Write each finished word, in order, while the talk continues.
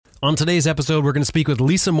On today's episode, we're going to speak with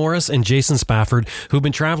Lisa Morris and Jason Spafford, who've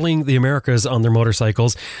been traveling the Americas on their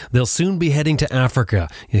motorcycles. They'll soon be heading to Africa.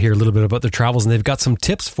 You'll hear a little bit about their travels, and they've got some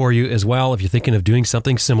tips for you as well if you're thinking of doing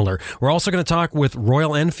something similar. We're also going to talk with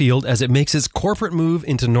Royal Enfield as it makes its corporate move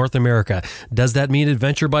into North America. Does that mean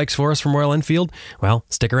adventure bikes for us from Royal Enfield? Well,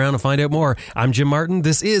 stick around and find out more. I'm Jim Martin.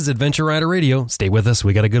 This is Adventure Rider Radio. Stay with us.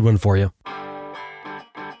 We got a good one for you.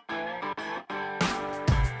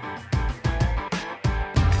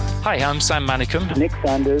 Hi, I'm Sam Manicum. Nick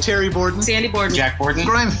Sanders. Terry Borden. Sandy Borden. Jack Borden.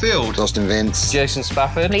 Graham Field. Austin Vince. Jason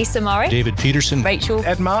Spafford. Lisa Morris. David Peterson. Rachel.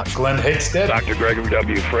 Ed March. Glenn Hickstead. Dr. Gregory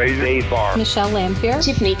W. Fraser. Dave Barr. Michelle Lamphere.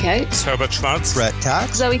 Tiffany Coates. Herbert Schwartz. Brett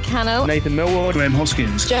Cox. Zoe Cano. Nathan Millward. Graham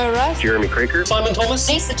Hoskins. Joe Rush. Jeremy Creaker. Simon Thomas.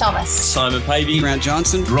 Lisa Thomas. Simon Pavey. Grant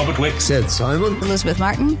Johnson. Robert Wicks. Ed Simon. Elizabeth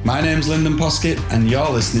Martin. My name's Lyndon Poskett, and you're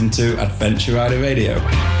listening to Adventure Rider Radio.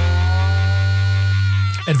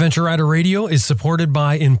 Adventure Rider Radio is supported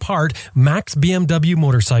by, in part, Max BMW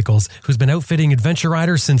Motorcycles, who's been outfitting adventure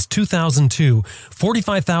riders since 2002.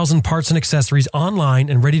 45,000 parts and accessories online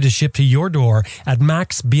and ready to ship to your door at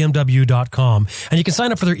maxbmw.com. And you can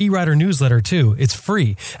sign up for their e-rider newsletter, too. It's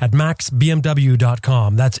free at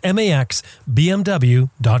maxbmw.com. That's maxbmw.com.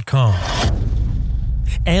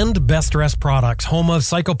 And Best Rest Products, home of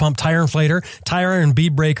Cycle Pump Tire Inflator, Tire Iron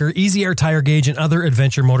Bead Breaker, Easy Air Tire Gauge, and other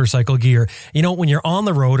adventure motorcycle gear. You know, when you're on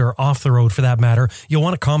the road or off the road for that matter, you'll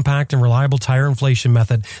want a compact and reliable tire inflation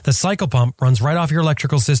method. The Cycle Pump runs right off your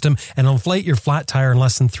electrical system and will inflate your flat tire in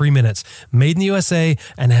less than 3 minutes. Made in the USA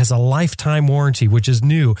and has a lifetime warranty, which is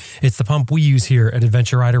new. It's the pump we use here at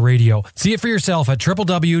Adventure Rider Radio. See it for yourself at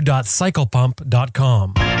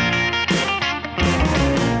www.cyclepump.com.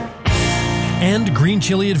 And Green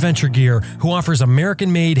Chili Adventure Gear, who offers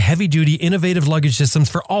American-made, heavy-duty, innovative luggage systems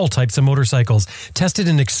for all types of motorcycles, tested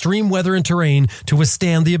in extreme weather and terrain to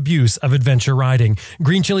withstand the abuse of adventure riding.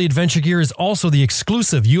 Green Chili Adventure Gear is also the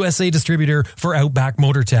exclusive USA distributor for Outback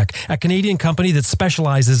Motortech, a Canadian company that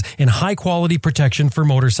specializes in high-quality protection for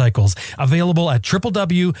motorcycles. Available at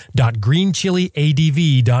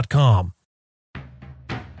www.greenchiliadv.com.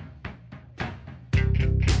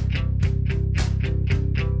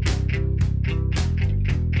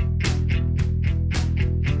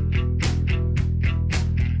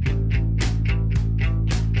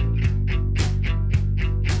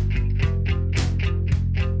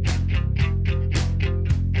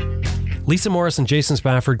 Lisa Morris and Jason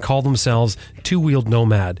Spafford call themselves Two-Wheeled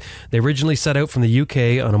Nomad. They originally set out from the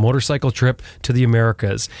UK on a motorcycle trip to the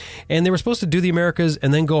Americas. And they were supposed to do the Americas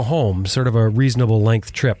and then go home, sort of a reasonable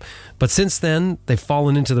length trip. But since then, they've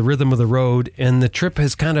fallen into the rhythm of the road, and the trip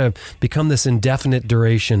has kind of become this indefinite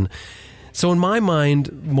duration. So in my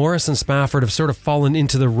mind, Morris and Spafford have sort of fallen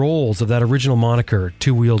into the roles of that original moniker,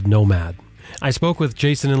 Two-Wheeled Nomad. I spoke with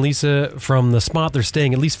Jason and Lisa from the spot they're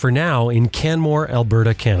staying, at least for now, in Canmore,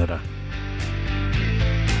 Alberta, Canada.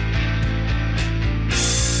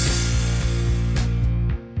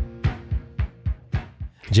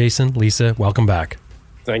 Jason, Lisa, welcome back.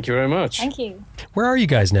 Thank you very much. Thank you. Where are you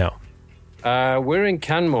guys now? We're in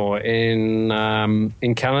Canmore in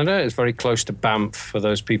Canada. It's very close to Banff, for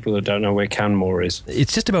those people that don't know where Canmore is.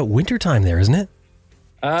 It's just about wintertime there, isn't it?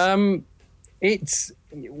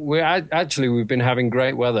 We've been having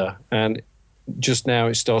great weather, and just now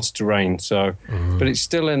it started to rain. So, but it's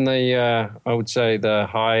still in the I would say the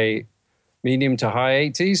medium to high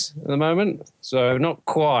 80s at the moment. So we've not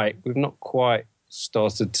quite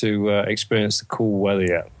started to experience the cool weather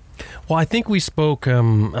yet. Well, I think we spoke,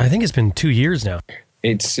 I think it's been 2 years now.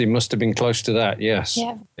 It must have been close to that, yes.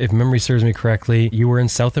 Yeah. If memory serves me correctly, you were in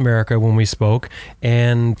South America when we spoke.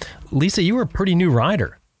 And Lisa, you were a pretty new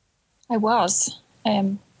rider. I was.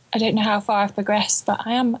 I don't know how far I've progressed, but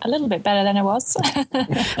I am a little bit better than I was.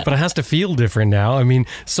 But it has to feel different now. I mean,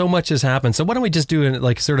 so much has happened. So why don't we just do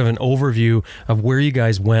sort of an overview of where you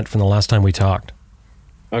guys went from the last time we talked?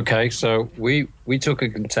 Okay, so we took a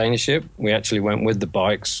container ship. We actually went with the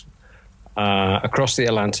bikes across the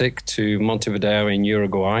Atlantic to Montevideo in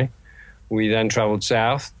Uruguay. We then traveled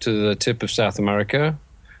south to the tip of South America,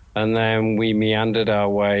 and then we meandered our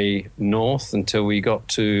way north until we got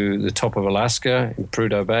to the top of Alaska in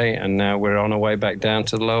Prudhoe Bay, and now we're on our way back down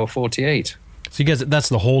to the lower 48. So you guys, that's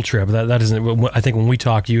the whole trip. That isn't. I think when we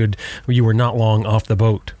talked, you were not long off the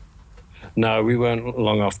boat. No, we weren't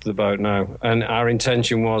long off the boat, no. And our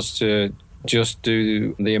intention was to just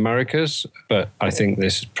do the Americas, but I think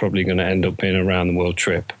this is probably going to end up being a round-the-world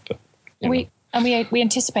trip. But, we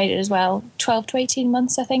anticipated as well 12 to 18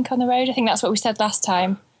 months, I think, on the road. I think that's what we said last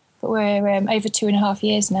time. But we're over 2.5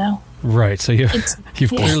 years now. Right, so you've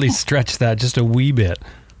clearly stretched that just a wee bit.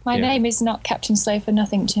 My name is not Captain Slow for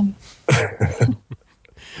nothing, Jim.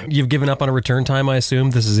 You've given up on a return time, I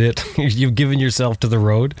assume? This is it? You've given yourself to the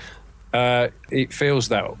road? It feels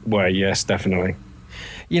that way, yes, definitely.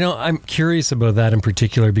 I'm curious about that in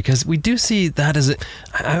particular because we do see that as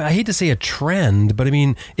I hate to say a trend, but I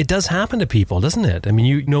mean, it does happen to people, doesn't it? I mean,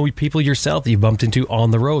 you know people yourself that you've bumped into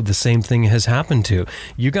on the road. The same thing has happened to.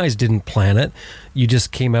 You guys didn't plan it. You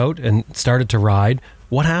just came out and started to ride.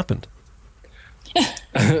 What happened?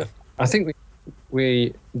 I think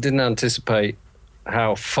we didn't anticipate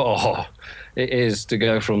how far it is to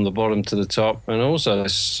go from the bottom to the top. And also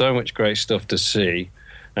there's so much great stuff to see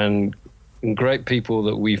and great people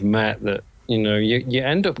that we've met that, you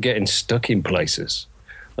end up getting stuck in places.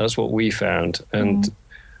 That's what we found. And,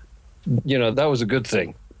 that was a good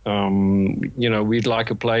thing. We'd like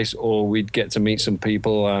a place or we'd get to meet some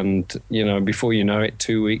people and, before you know it,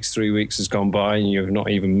 2 weeks, 3 weeks has gone by and you've not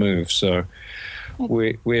even moved. So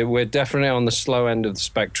we're definitely on the slow end of the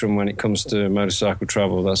spectrum when it comes to motorcycle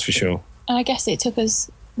travel, that's for sure. And I guess it took us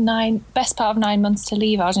best part of 9 months to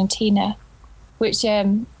leave Argentina, which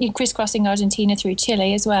you're crisscrossing Argentina through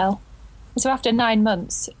Chile as well. So after 9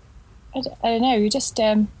 months, I don't know, you just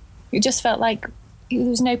felt like there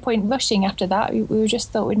was no point rushing after that. We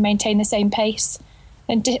just thought we'd maintain the same pace.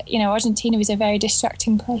 And, Argentina was a very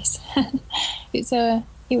distracting place. It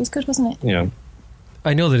was good, wasn't it? Yeah.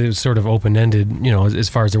 I know that it was sort of open-ended, as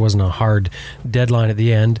far as there wasn't a hard deadline at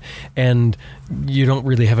the end, and you don't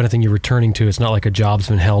really have anything you're returning to. It's not like a job's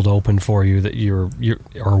been held open for you that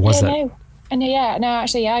or was that? No. And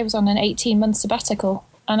actually, I was on an 18-month sabbatical,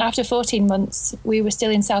 and after 14 months, we were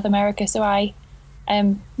still in South America, so I,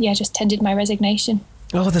 just tendered my resignation.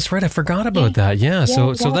 Oh, that's right. I forgot about that. Yeah.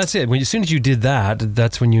 So that's it. As soon as you did that,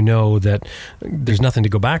 that's when you know that there's nothing to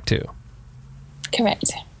go back to.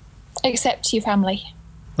 Correct. Except your family.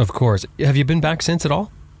 Of course. Have you been back since at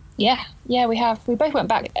all? Yeah, we have. We both went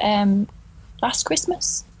back last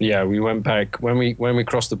Christmas. Yeah, we went back when we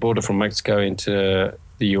crossed the border from Mexico into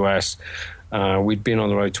the US. We'd been on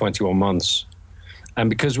the road 21 months, and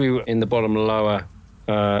because we were in the bottom lower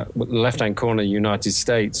left-hand corner of the United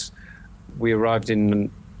States, we arrived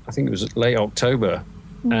in, I think it was late October,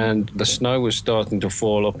 and the snow was starting to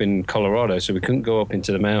fall up in Colorado, so we couldn't go up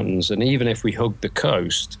into the mountains. And even if we hugged the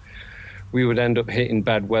coast, we would end up hitting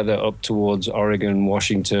bad weather up towards Oregon,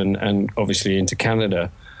 Washington, and obviously into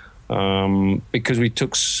Canada, because we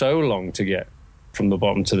took so long to get from the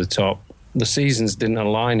bottom to the top. The seasons didn't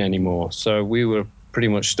align anymore, so we were pretty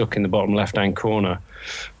much stuck in the bottom left-hand corner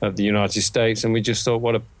of the United States, and we just thought,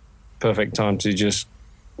 what a perfect time to just,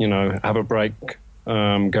 have a break,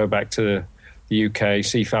 go back to the UK,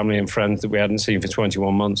 see family and friends that we hadn't seen for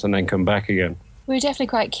 21 months, and then come back again. We were definitely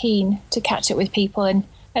quite keen to catch up with people, and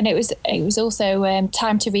it was also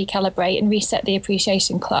time to recalibrate and reset the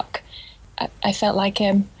appreciation clock. I felt like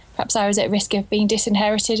perhaps I was at risk of being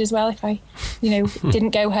disinherited as well if I, didn't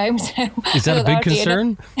go home. So is that a big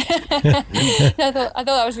concern? I thought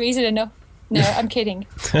that was reason enough. No, I'm kidding.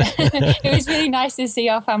 It was really nice to see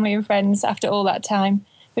our family and friends after all that time,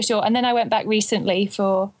 for sure. And then I went back recently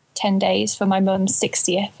for 10 days for my mum's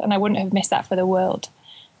 60th, and I wouldn't have missed that for the world.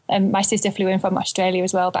 My sister flew in from Australia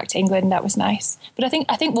as well, back to England. That was nice. But I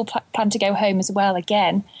think we'll plan to go home as well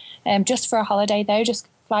again, just for a holiday though. Just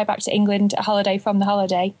fly back to England, a holiday from the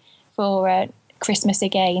holiday for Christmas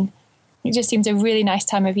again. It just seems a really nice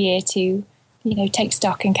time of year to, take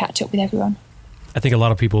stock and catch up with everyone. I think a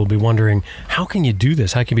lot of people will be wondering, how can you do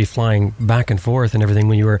this? How can you be flying back and forth and everything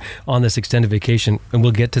when you were on this extended vacation? And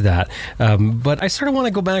we'll get to that. But I sort of want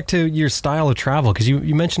to go back to your style of travel, because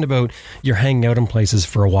you mentioned about you're hanging out in places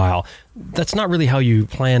for a while. That's not really how you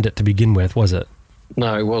planned it to begin with, was it?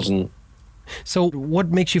 No, it wasn't. So what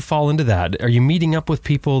makes you fall into that? Are you meeting up with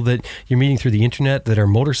people that you're meeting through the internet that are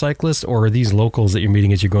motorcyclists, or are these locals that you're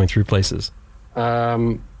meeting as you're going through places?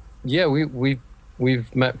 Yeah,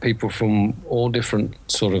 we've met people from all different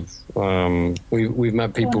sort of. We've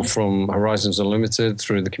met people from Horizons Unlimited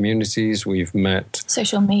through the communities. We've met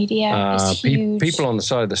social media. People on the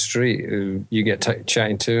side of the street who you get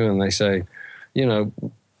chatting to, and they say,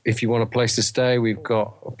 if you want a place to stay, we've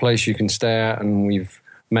got a place you can stay at, and we've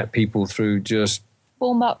met people through just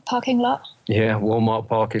Walmart parking lot. Yeah, Walmart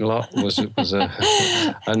parking lot was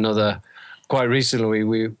another. Quite recently,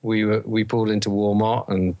 we pulled into Walmart,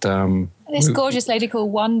 and this gorgeous lady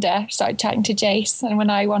called Wanda started chatting to Jace, and when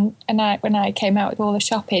I came out with all the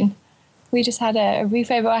shopping, we just had a roof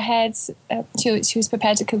over our heads. She was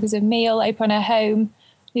prepared to cook us a meal, open her home.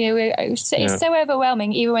 It's so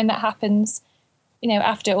overwhelming, even when that happens.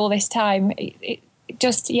 After all this time,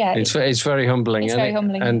 it's very humbling. It's very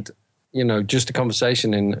humbling, and just a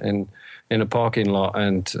conversation in a parking lot,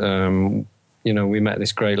 and we met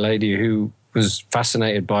this great lady who was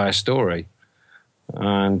fascinated by her story.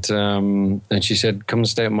 And she said, come and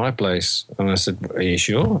stay at my place. And I said, are you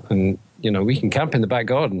sure? And, we can camp in the back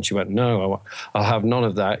garden. She went, no, I'll have none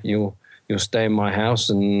of that. You'll stay in my house,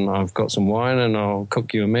 and I've got some wine, and I'll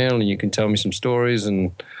cook you a meal, and you can tell me some stories.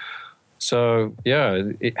 And so, yeah,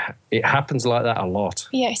 it happens like that a lot.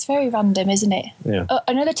 Yeah, it's very random, isn't it? Yeah.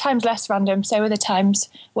 And other times less random. So other times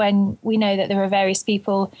when we know that there are various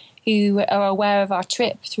people who are aware of our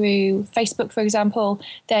trip through Facebook, for example,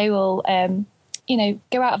 they will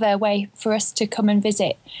go out of their way for us to come and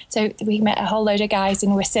visit. So we met a whole load of guys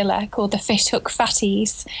in Wasilla called the Fishhook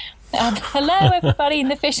Fatties. Hello, everybody in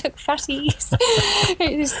the Fishhook Fatties.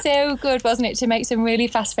 It was so good, wasn't it, to make some really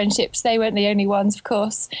fast friendships. They weren't the only ones, of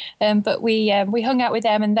course, but we hung out with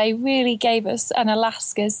them, and they really gave us an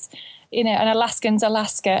Alaskan's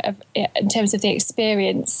Alaska in terms of the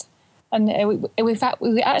experience. And we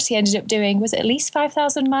actually ended up doing, was it at least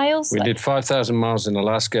 5,000 miles? We did 5,000 miles in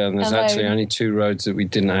Alaska, and there's actually only 2 roads that we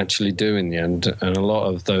didn't actually do in the end. And a lot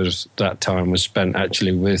of that time was spent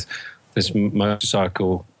actually with this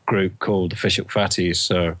motorcycle group called the Fishhook Fatties.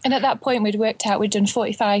 So, and at that point, we'd worked out we'd done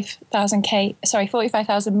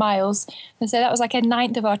 45,000 miles, and so that was like a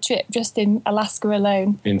ninth of our trip just in Alaska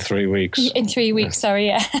alone. In 3 weeks. In 3 weeks, sorry,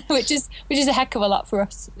 yeah, which is a heck of a lot for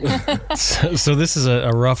us. So this is a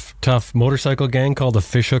rough, tough motorcycle gang called the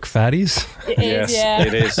Fishhook Fatties. Yes, yeah.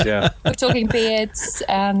 It is. Yeah, we're talking beards,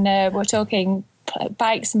 and we're talking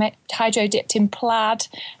bikes hydro dipped in plaid,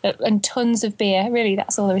 and tons of beer. Really,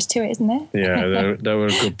 that's all there is to it, isn't there? Yeah, there were a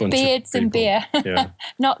good bunch beards of people. and beer. Yeah.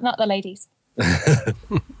 not the ladies. Do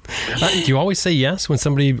you always say yes when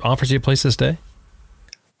somebody offers you a place to stay?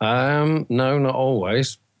 No, not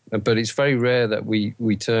always, but it's very rare that we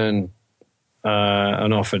turn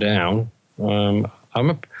an offer down. I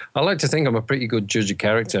like to think I'm a pretty good judge of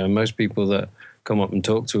character, and most people that come up and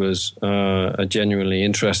talk to us are genuinely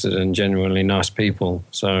interested and genuinely nice people.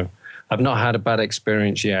 So I've not had a bad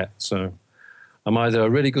experience yet. So I'm either a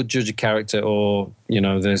really good judge of character, or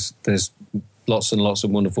there's lots and lots of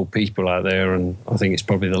wonderful people out there, and I think it's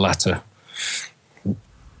probably the latter.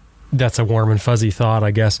 That's a warm and fuzzy thought, I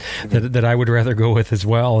guess, that I would rather go with as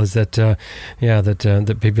well, is that,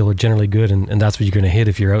 that people are generally good, and that's what you're going to hit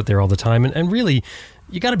if you're out there all the time. And really,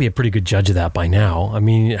 you got to be a pretty good judge of that by now. I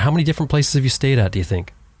mean, how many different places have you stayed at, do you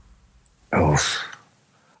think? Oh,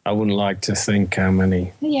 I wouldn't like to think how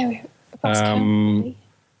many. Yeah.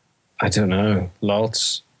 I don't know.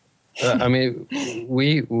 Lots. I mean,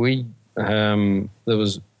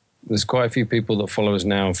 there's quite a few people that follow us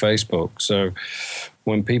now on Facebook. So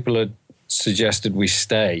when people had suggested we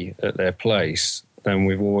stay at their place, then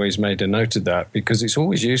we've always made a note of that, because it's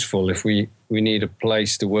always useful if we need a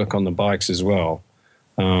place to work on the bikes as well.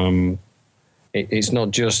 It's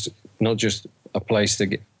not just a place to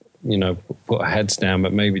get, put our heads down,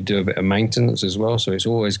 but maybe do a bit of maintenance as well. So it's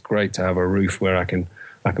always great to have a roof where I can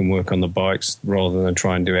work on the bikes rather than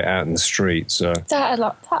try and do it out in the street. So that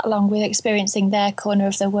along with experiencing their corner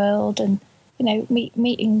of the world, and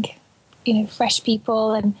meeting fresh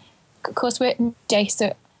people, and of course we're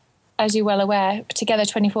Jason, as you're well aware, together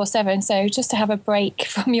 24/7. So just to have a break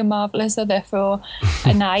from your marvellous other for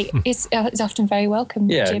a night is often very welcome.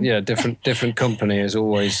 Yeah, Jim. yeah. Different company is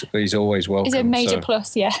always welcome. It's a major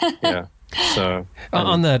plus, yeah. Yeah. So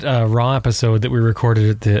on that Raw episode that we recorded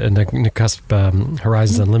at the Cusp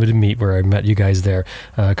Horizons Unlimited meet, where I met you guys there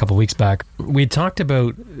a couple of weeks back, we talked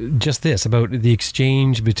about just this, about the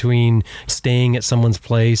exchange between staying at someone's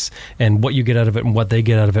place and what you get out of it and what they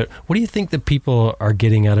get out of it. What do you think that people are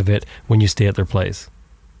getting out of it when you stay at their place?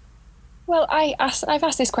 Well, I've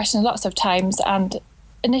asked this question lots of times, and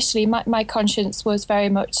initially my conscience was very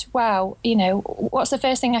much, wow, what's the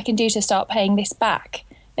first thing I can do to start paying this back?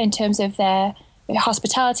 In terms of their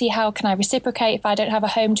hospitality, how can I reciprocate if I don't have a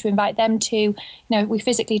home to invite them to? We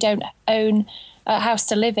physically don't own a house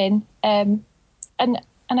to live in, and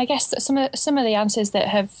I guess that some of the answers that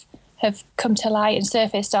have come to light and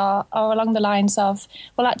surfaced are along the lines of,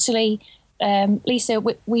 well, actually, Lisa,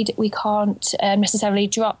 we can't necessarily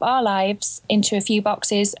drop our lives into a few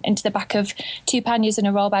boxes into the back of 2 panniers and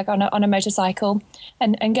a roll bag on a motorcycle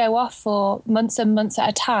and go off for months and months at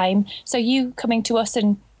a time. So you coming to us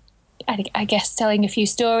and I guess telling a few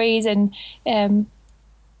stories and in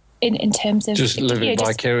terms of just living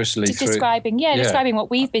vicariously just through describing what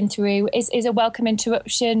we've been through is a welcome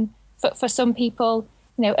interruption for some people.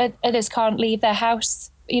 Others can't leave their house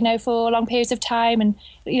for long periods of time, and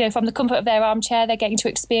from the comfort of their armchair they're getting to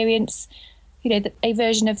experience a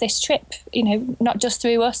version of this trip, not just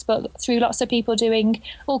through us but through lots of people doing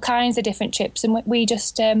all kinds of different trips. And we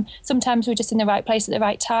just sometimes we're just in the right place at the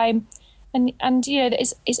right time, And you know,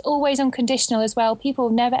 it's always unconditional as well. People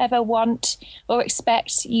never ever want or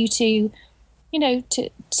expect you to, you know, to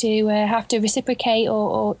have to reciprocate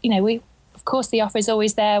or you know, of course the offer is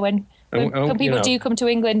always there when people do come to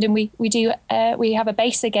England and we have a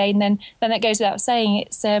base again, then that goes without saying.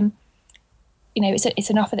 It's you know, it's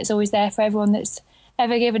an offer that's always there for everyone that's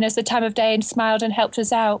ever given us the time of day and smiled and helped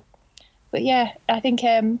us out. But yeah, I think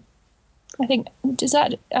have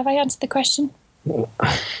I answered the question?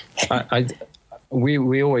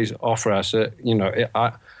 We always offer us, you know,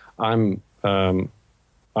 I'm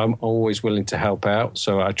always willing to help out.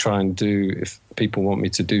 So I try and do, if people want me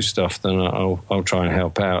to do stuff, then I'll try and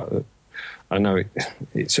help out. I know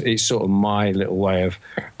it's sort of my little way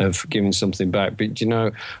of giving something back. But you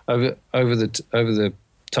know, over the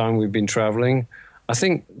time we've been traveling, I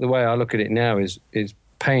think the way I look at it now is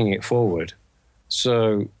paying it forward,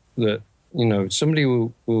 so that, you know, somebody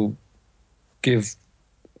will give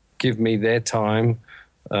me their time,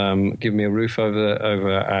 give me a roof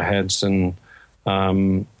over our heads, and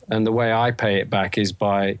the way I pay it back is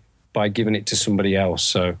by giving it to somebody else.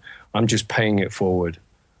 So I'm just paying it forward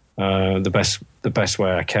the best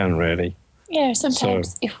way I can, really. Yeah,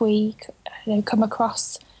 sometimes if we come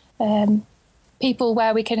across people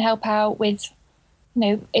where we can help out with, you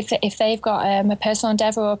know, if they've got a personal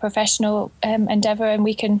endeavour or a professional endeavour and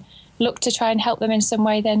we can look to try and help them in some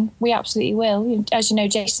way, then we absolutely will. As you know,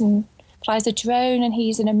 Jason flies a drone and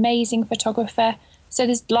he's an amazing photographer. So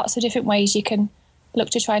there's lots of different ways you can look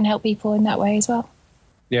to try and help people in that way as well.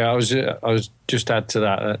 Yeah, I was just add to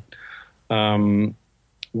that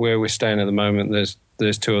where we're staying at the moment,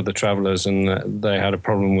 there's two other travellers and they had a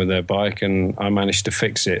problem with their bike and I managed to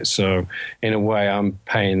fix it. So in a way, I'm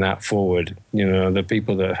paying that forward. You know, the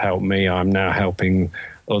people that helped me, I'm now helping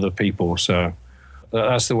other people. So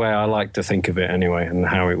that's the way I like to think of it anyway, and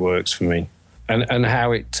how it works for me, and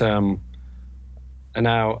how it and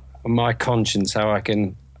how my conscience, how I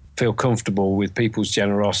can feel comfortable with people's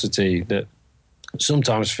generosity that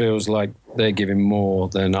sometimes feels like they're giving more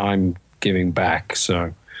than I'm giving back.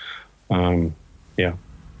 So, yeah.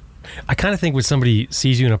 I kind of think when somebody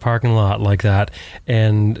sees you in a parking lot like that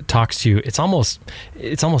and talks to you, it's almost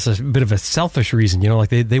a bit of a selfish reason, you know, like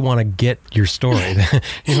they want to get your story.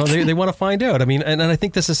 You know, they want to find out. I mean, and I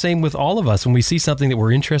think that's the same with all of us. When we see something that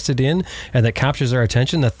we're interested in and that captures our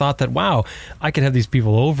attention, the thought that, wow, I could have these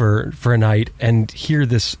people over for a night and hear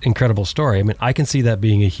this incredible story. I mean, I can see that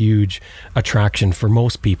being a huge attraction for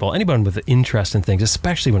most people, anyone with an interest in things,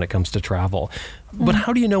 especially when it comes to travel. But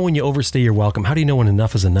how do you know when you overstay your welcome? How do you know when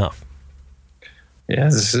enough is enough? Yeah,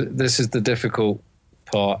 this is the difficult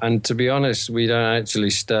part. And to be honest, we don't actually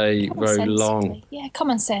stay very long. Really. Yeah,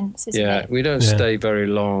 common sense, isn't it? We don't stay very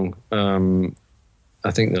long.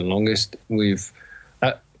 I think the longest we've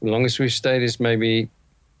stayed is maybe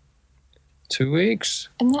 2 weeks.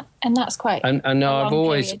 And that's quite. And no, I've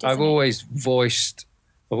always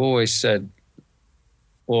said,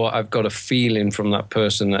 or I've got a feeling from that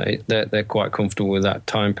person that they're quite comfortable with that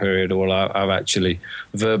time period, or I've actually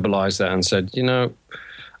verbalized that and said, you know,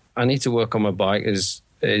 I need to work on my bike. Is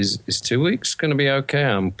 2 weeks going to be okay?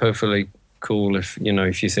 I'm perfectly cool if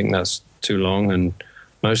you think that's too long. And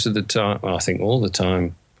most of the time, well, I think all the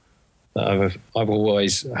time, I've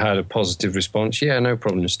always had a positive response. Yeah, no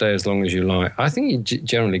problem. Stay as long as you like. I think you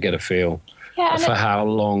generally get a feel for how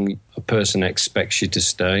long a person expects you to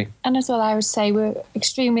stay. And as well, I would say we're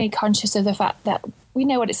extremely conscious of the fact that we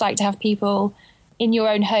know what it's like to have people in your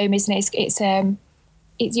own home, isn't it? It's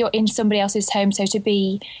you're in somebody else's home, so to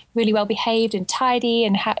be really well behaved and tidy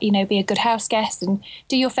and be a good house guest and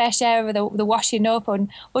do your fair share of the washing up or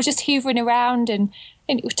just hoovering around and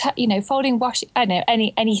folding washing. I don't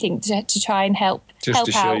know, anything to try and help to out.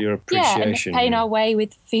 show your appreciation. And paying our way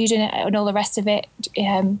with food and all the rest of it. We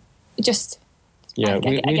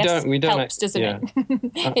don't helps, doesn't it?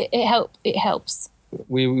 It helps.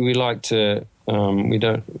 We like to. We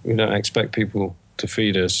don't expect people to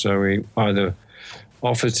feed us, so we either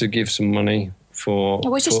offer to give some money for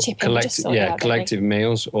collective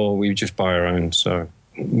meals, or we just buy our own. So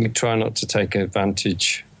we try not to take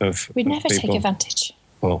advantage of. We never take advantage.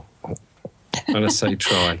 Well, when I say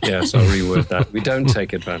try, yes, I'll reword that. We don't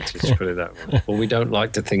take advantage, put it that way. Or we don't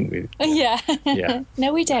like to think we... Yeah.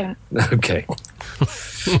 No, we don't. Okay.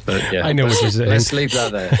 But yeah, I know what you're saying. Let's leave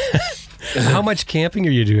that there. How much camping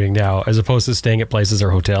are you doing now as opposed to staying at places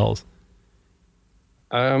or hotels?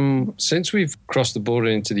 Since we've crossed the border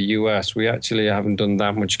into the US, we actually haven't done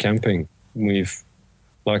that much camping.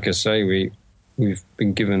 Like I say, we've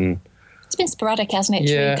been given... It's been sporadic, hasn't it?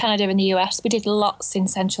 Yeah. Through Canada and the US. We did lots in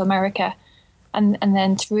Central America. And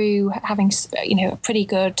then through having, a pretty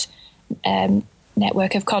good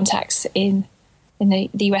network of contacts in the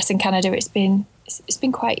US and Canada. It's been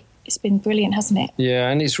brilliant, hasn't it? Yeah,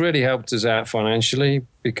 and it's really helped us out financially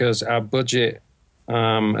because our budget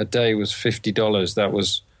a day was $50. That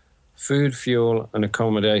was food, fuel, and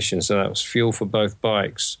accommodation. So that was fuel for both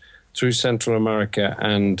bikes through Central America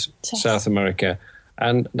and South America.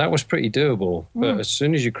 And that was pretty doable. But as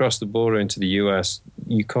soon as you cross the border into the US,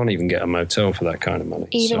 you can't even get a motel for that kind of money.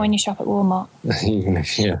 Even when you shop at Walmart.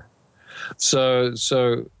 Yeah.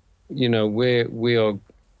 So we are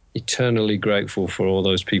eternally grateful for all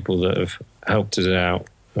those people that have helped us out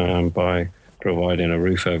by providing a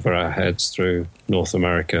roof over our heads through North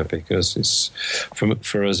America, because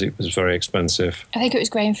for us it was very expensive. I think it was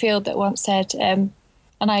Enfield that once said, and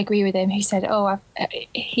I agree with him, he said,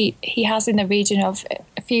 he has in the region of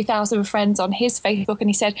a few thousand friends on his Facebook,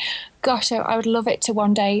 and he said, gosh, I would love it to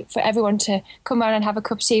one day for everyone to come round and have a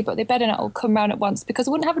cup of tea, but they better not all come round at once because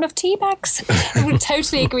I wouldn't have enough tea bags. I would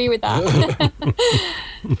totally agree with that.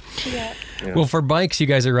 Yeah. Well, for bikes, you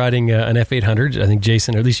guys are riding an F800. I think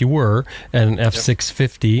Jason, or at least you were, and an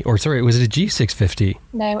F650, or sorry, was it a G650?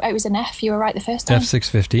 No, it was an F. You were right the first time.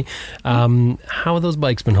 F650. How have those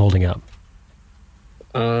bikes been holding up?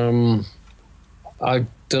 I've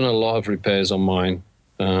done a lot of repairs on mine,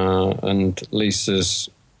 and Lisa's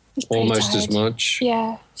almost tired. as much.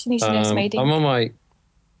 Yeah, she needs to nursemaiding. I'm on my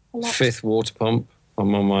fifth water pump.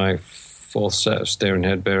 I'm on my fourth set of steering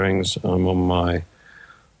head bearings. I'm on my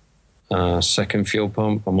second fuel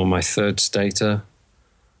pump. I'm on my third stator.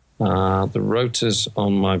 The rotors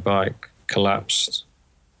on my bike collapsed.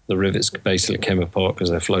 The rivets basically came apart because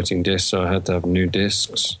they're floating discs, so I had to have new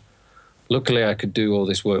discs. Luckily, I could do all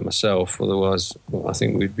this work myself. Otherwise, I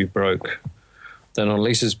think we'd be broke. Then on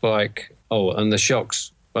Lisa's bike, and the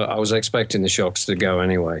shocks. I was expecting the shocks to go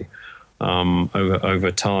anyway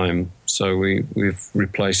over time. So we've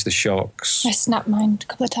replaced the shocks. I snapped mine a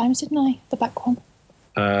couple of times, didn't I? The back one.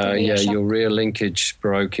 Your rear linkage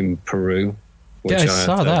broke in Peru. Yeah, I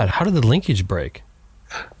saw that. How did the linkage break?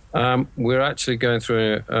 We're actually going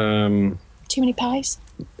through too many pies.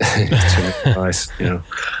 Too many pies, yeah.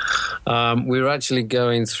 We were actually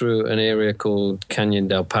going through an area called Canyon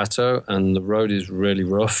del Pato, and the road is really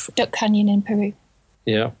rough. Duck Canyon in Peru.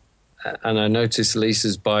 Yeah. And I noticed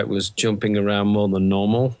Lisa's bike was jumping around more than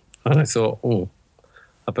normal. And I thought,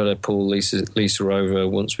 I better pull Lisa over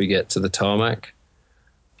once we get to the tarmac.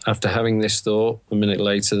 After having this thought, a minute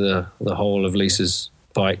later, the whole of Lisa's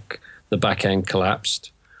bike, the back end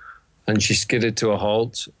collapsed. And she skidded to a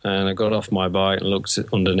halt, and I got off my bike and looked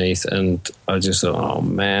underneath, and I just thought, oh,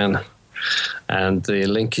 man. And the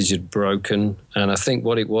linkage had broken. And I think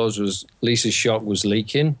what it was Lisa's shock was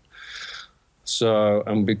leaking. So,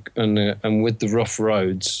 and with the rough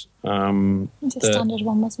roads... It's a standard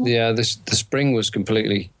one, wasn't it? Yeah, the spring was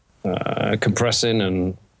completely compressing,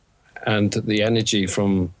 and the energy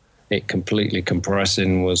from it completely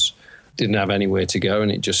compressing didn't have anywhere to go,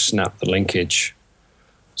 and it just snapped the linkage.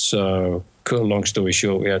 So, cut a long story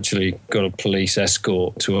short, we actually got a police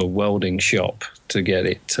escort to a welding shop to get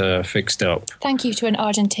it fixed up. Thank you to an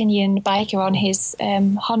Argentinian biker on his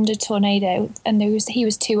Honda Tornado, and he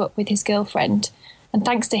was two up with his girlfriend. And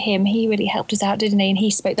thanks to him, he really helped us out, didn't he? And he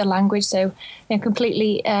spoke the language, so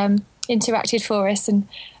completely interacted for us and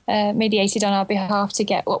mediated on our behalf to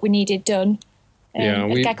get what we needed done.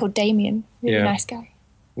 A guy called Damien, really nice guy.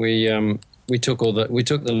 We took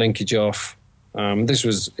the linkage off. This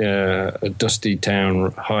was a dusty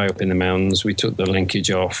town high up in the mountains. We took the linkage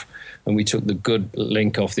off, and we took the good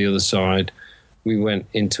link off the other side. We went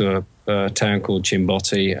into a town called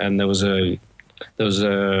Chimbote, and there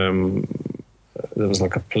was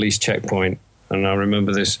like a police checkpoint, and I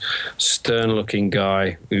remember this stern-looking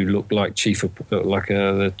guy who looked like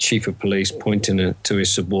the chief of police, pointing to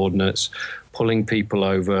his subordinates, pulling people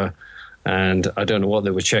over, and I don't know what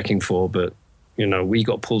they were checking for, but we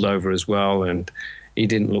got pulled over as well, and he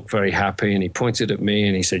didn't look very happy, and he pointed at me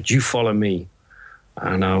and he said, "You follow me,"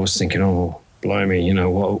 and I was thinking, "Oh, blimey,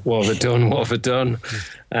 what have I done? What have I done?"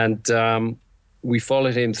 And we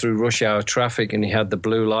followed him through rush hour traffic, and he had the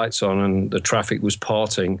blue lights on, and the traffic was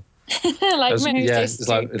parting.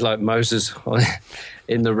 It's like Moses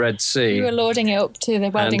in the Red Sea. We were loading it up to the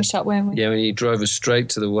welding shop, weren't we? Yeah, and he drove us straight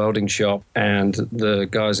to the welding shop, and the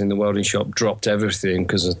guys in the welding shop dropped everything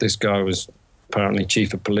because this guy was apparently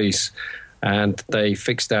chief of police, and they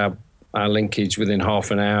fixed our linkage within half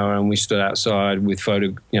an hour, and we stood outside with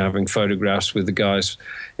having photographs with the guys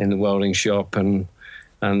in the welding shop, and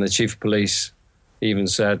the chief of police even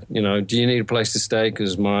said, do you need a place to stay?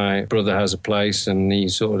 Because my brother has a place, and he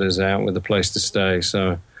sorted us out with a place to stay.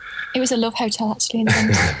 So It was a love hotel, actually. In the end.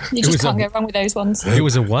 You just can't go wrong with those ones. It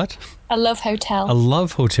was a what? A love hotel. A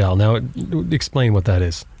love hotel. Now, explain what that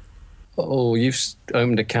is. Oh, you've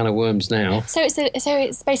opened a can of worms now. So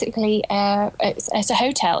it's basically it's a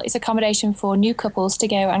hotel. It's accommodation for new couples to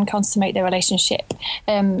go and consummate their relationship,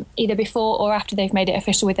 either before or after they've made it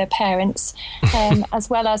official with their parents, as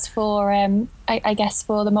well as for I guess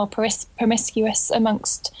for the more promiscuous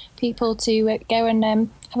amongst people to go and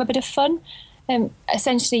have a bit of fun.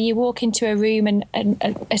 Essentially, you walk into a room and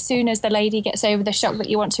as soon as the lady gets over the shock that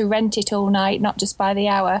you want to rent it all night, not just by the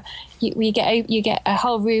hour, you get a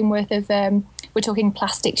whole room worth of, we're talking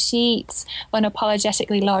plastic sheets,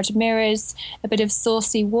 unapologetically large mirrors, a bit of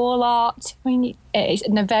saucy wall art. I mean,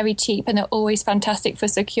 and they're very cheap and they're always fantastic for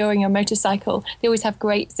securing your motorcycle. They always have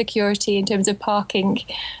great security in terms of parking.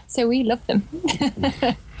 So we love them.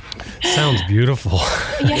 Sounds beautiful.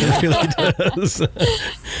 Yeah. It really does.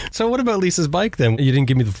 So what about Lisa's bike then? You didn't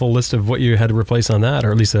give me the full list of what you had to replace on that,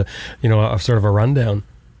 or at least a sort of a rundown.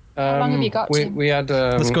 How long have you got to? We had...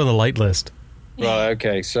 Let's go to the light list. Right,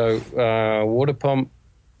 okay. So water pump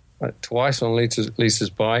twice on Lisa's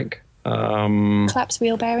bike. Collapsed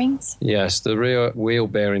wheel bearings? Yes, the rear wheel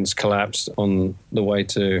bearings collapsed on the way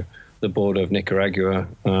to the border of Nicaragua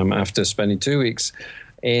after spending 2 weeks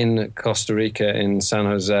in Costa Rica, in San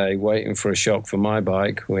Jose, waiting for a shop for my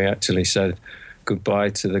bike. We actually said goodbye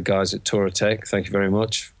to the guys at Touratech. Thank you very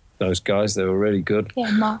much, those guys. They were really good.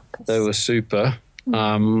 Yeah, Marcus. They were super.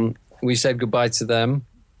 We said goodbye to them,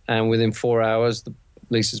 and within 4 hours,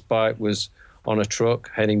 Lisa's bike was on a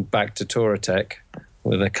truck heading back to Touratech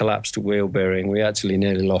with a collapsed wheel bearing. We actually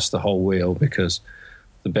nearly lost the whole wheel because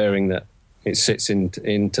the bearing that it sits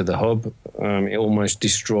into the hub, it almost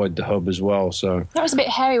destroyed the hub as well. So that was a bit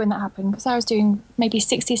hairy when that happened, because I was doing maybe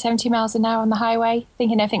 60, 70 miles an hour on the highway,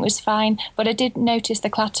 thinking everything was fine. But I did notice the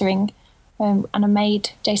clattering, and I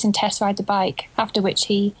made Jason test ride the bike, after which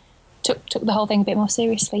he took the whole thing a bit more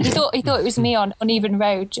seriously. He thought it was me on uneven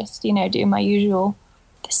road, just, doing my usual,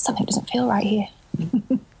 there's something doesn't feel right here.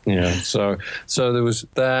 Yeah, so there was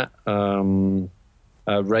that.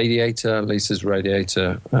 Lisa's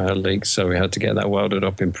radiator leaked, so we had to get that welded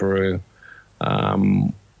up in Peru.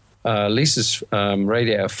 Lisa's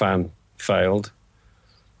radiator fan failed,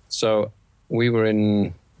 so we were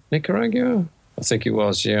in Nicaragua, I think it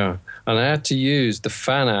was, yeah, and I had to use the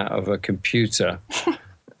fan out of a computer.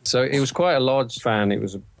 So it was quite a large fan. It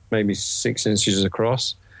was maybe 6 inches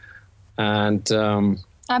across, and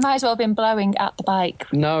I might as well have been blowing at the bike.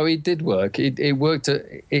 No, it did work. It worked.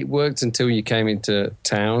 It worked until you came into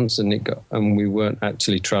towns, and we weren't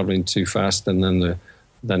actually traveling too fast, and then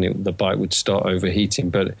the bike would start overheating.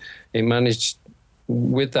 But it managed,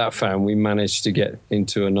 with that fan, we managed to get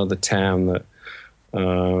into another town that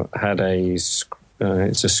had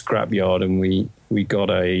it's a scrap yard, and we got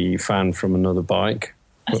a fan from another bike.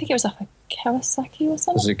 I think it was off a Kawasaki or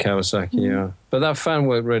something. It was a Kawasaki, yeah. But that fan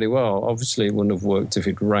worked really well. Obviously, it wouldn't have worked if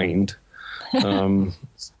it rained.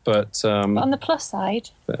 But on the plus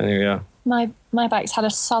side, yeah, my bike's had a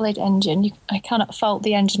solid engine. I cannot fault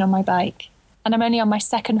the engine on my bike. And I'm only on my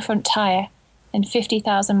second front tyre in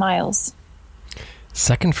 50,000 miles.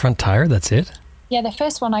 Second front tyre, that's it? Yeah, the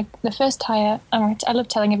first tyre, I love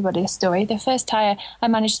telling everybody this story. The first tyre, I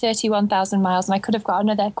managed 31,000 miles, and I could have got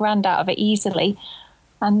another grand out of it easily.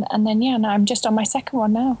 And then, yeah, now I'm just on my second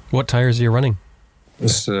one now. What tyres are you running?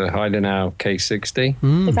 It's Heidenau K60.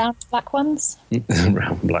 The round black ones? The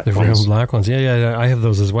round black ones. The round black ones. Yeah, I have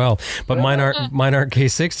those as well. But mine aren't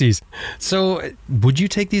K60s. So would you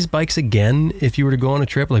take these bikes again if you were to go on a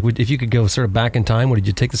trip? Like, if you could go sort of back in time, would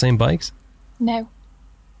you take the same bikes? No.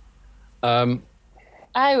 I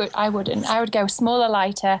wouldn't. I would go smaller,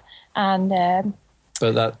 lighter, and...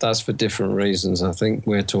 But that's for different reasons. I think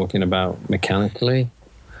we're talking about mechanically.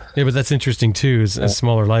 Yeah, but that's interesting too. Is a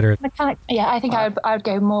smaller, lighter. Yeah, I think I would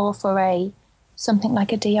go more for something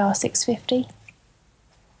like a DR650,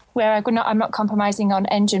 where I'm not compromising on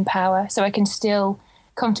engine power, so I can still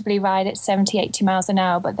comfortably ride at 70, 80 miles an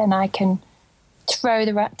hour. But then I can throw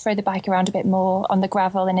the bike around a bit more on the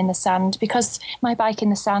gravel and in the sand, because my bike in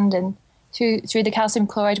the sand and through the calcium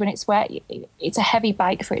chloride when it's wet, it's a heavy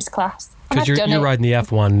bike for its class. Because you're riding the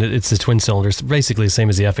F1, it's a twin cylinder, it's basically the same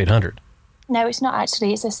as the F800. No, it's not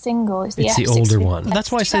actually. It's a single. It's the older one.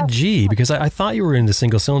 That's why I said G, because I thought you were in the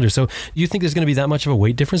single cylinder. So you think there's going to be that much of a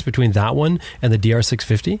weight difference between that one and the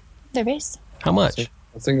DR650? There is. How much?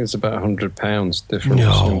 I think it's about 100 pounds difference.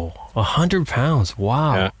 No, 100 pounds.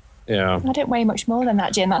 Wow. Yeah. I don't weigh much more than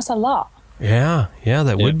that, Jim. That's a lot. Yeah,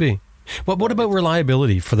 that would be. What about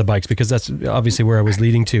reliability for the bikes? Because that's obviously where I was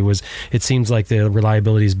leading to. Was it seems like the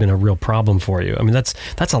reliability has been a real problem for you. I mean, that's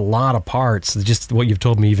a lot of parts. Just what you've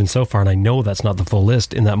told me even so far, and I know that's not the full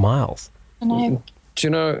list in that miles. I know. Do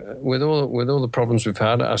you know, with all the problems we've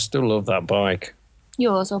had, I still love that bike.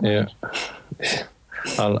 Yours or mine? Yeah.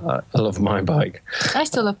 I love my bike. I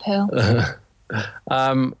still love Pearl.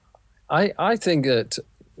 I think that,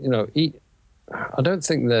 I don't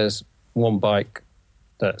think there's one bike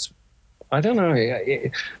that's, I don't know.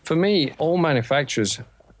 For me, all manufacturers,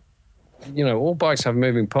 all bikes have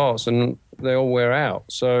moving parts and they all wear out.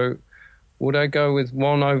 So would I go with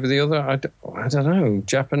one over the other? I don't know.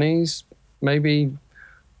 Japanese, maybe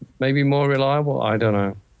more reliable. I don't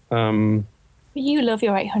know. But you love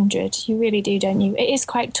your 800. You really do, don't you? It is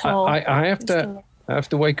quite tall. I have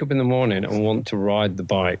to wake up in the morning and want to ride the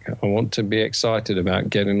bike. I want to be excited about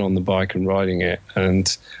getting on the bike and riding it.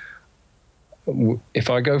 And if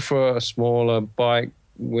I go for a smaller bike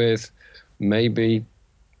with maybe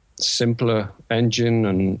simpler engine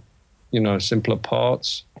and, simpler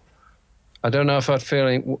parts, I don't know if I'd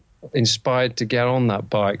feel inspired to get on that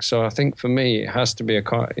bike. So I think for me, it has to be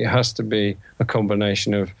a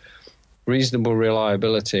combination of reasonable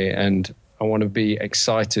reliability, and I want to be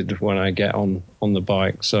excited when I get on the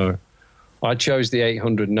bike. So I chose the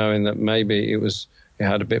 800 knowing that maybe it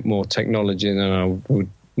had a bit more technology than I would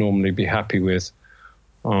normally be happy with.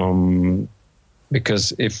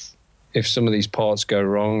 Because if some of these parts go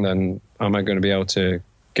wrong, then am I going to be able to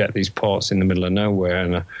get these parts in the middle of nowhere?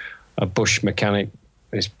 And a bush mechanic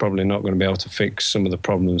is probably not going to be able to fix some of the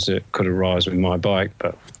problems that could arise with my bike.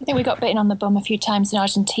 But I think we got bitten on the bum a few times in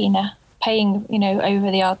Argentina, paying,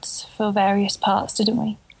 over the odds for various parts, didn't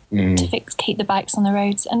we? To keep the bikes on the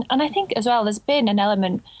roads. And I think as well, there's been an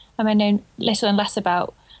element, I know little and less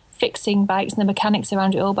about fixing bikes and the mechanics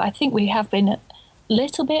around it all, but I think we have been a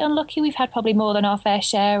little bit unlucky. We've had probably more than our fair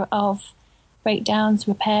share of breakdowns,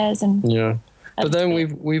 repairs, and But then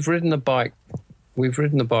we've ridden the bike. We've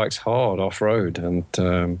ridden the bikes hard off road, and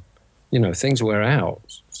things wear out.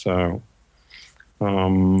 So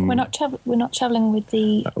we're not traveling with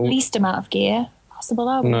the least amount of gear possible,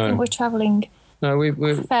 are we? No. I think we're traveling. No,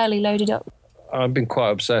 we're fairly loaded up. I've been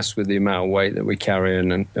quite obsessed with the amount of weight that we carry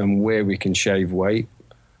and where we can shave weight.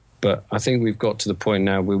 But I think we've got to the point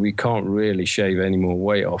now where we can't really shave any more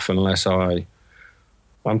weight off unless I'm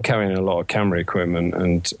carrying a lot of camera equipment.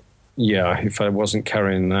 And if I wasn't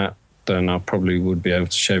carrying that, then I probably would be able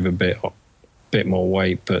to shave a bit more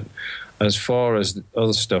weight. But as far as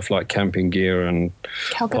other stuff like camping gear and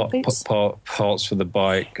parts for the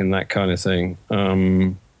bike and that kind of thing,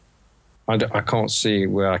 I can't see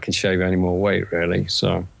where I can shave any more weight, really.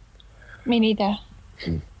 So, me neither.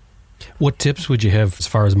 What tips would you have as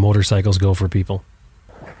far as motorcycles go for people?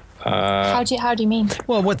 How do you mean?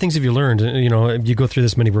 Well, what things have you learned? You go through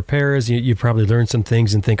this many repairs, you probably learn some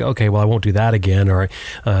things and think, okay, well, I won't do that again, or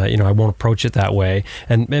I won't approach it that way.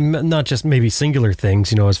 And not just maybe singular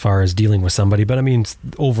things, as far as dealing with somebody, but I mean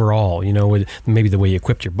overall, maybe the way you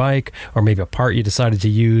equipped your bike, or maybe a part you decided to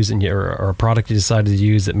use, or a product you decided to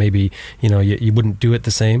use that maybe you wouldn't do it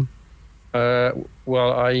the same.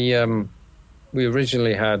 We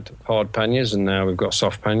originally had hard panniers, and now we've got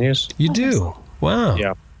soft panniers. You do? Wow.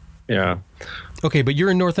 Yeah. Okay, but you're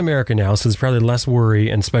in North America now, so there's probably less worry,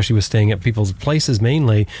 and especially with staying at people's places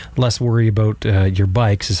mainly, less worry about your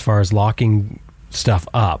bikes as far as locking stuff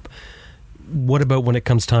up. What about when it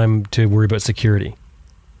comes time to worry about security?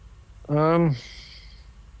 Well,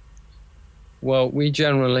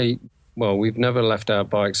 we've never left our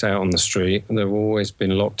bikes out on the street. They've always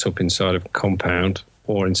been locked up inside a compound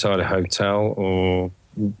or inside a hotel or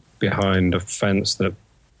behind a fence that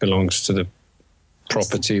belongs to the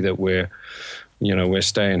property that we're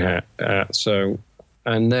staying at. So,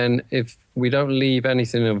 and then if we don't leave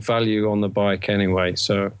anything of value on the bike anyway,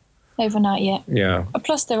 so overnight, yeah.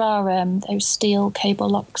 Plus, there are those steel cable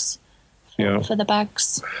locks for the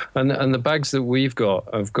bags. And the bags that we've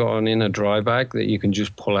got have got an inner dry bag that you can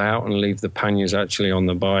just pull out and leave the panniers actually on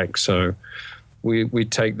the bike. So we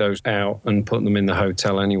take those out and put them in the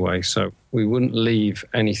hotel anyway. So we wouldn't leave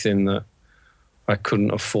anything that I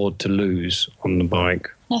couldn't afford to lose on the bike.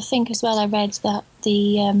 I think as well, I read that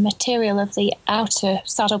the material of the outer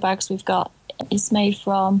saddlebags we've got is made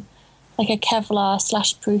from like a Kevlar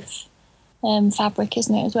 /proof fabric,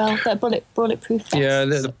 isn't it, as well? That bulletproof vests. Yeah,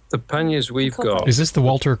 the panniers we've got. Is this the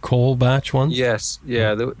Walter Cole batch one? Yes,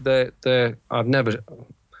 yeah. I've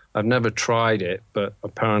never tried it, but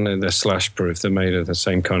apparently they're /proof. They're made of the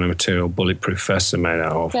same kind of material bulletproof vests are made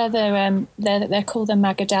out of. Yeah, they're called the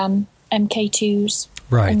Magadan MK2s.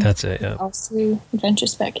 Right, that's it, yeah. Also Adventure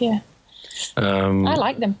Spec, yeah. I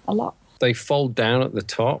like them a lot. they fold down at the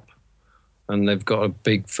top, and they've got a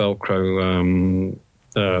big Velcro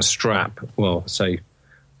strap. Well, say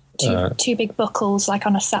two big buckles like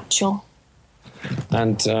on a satchel.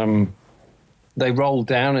 And they roll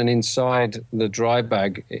down, and inside the dry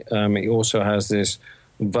bag, it also has this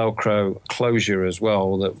Velcro closure as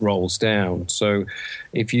well that rolls down. So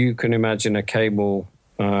if you can imagine a cable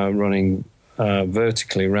running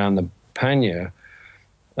vertically around the pannier,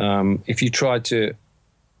 if you try to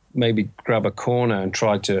maybe grab a corner and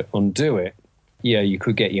try to undo it, you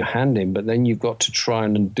could get your hand in, but then you've got to try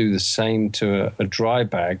and do the same to a dry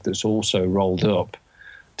bag that's also rolled up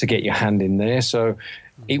to get your hand in there. So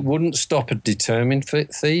it wouldn't stop a determined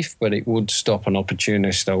thief, but it would stop an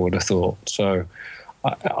opportunist, I would have thought. So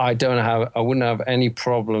I wouldn't have any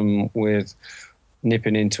problem with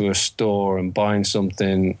nipping into a store and buying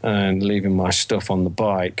something and leaving my stuff on the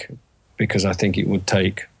bike, because I think it would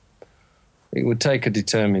take a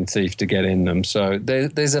determined thief to get in them. So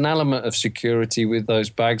there's an element of security with those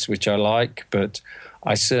bags, which I like, but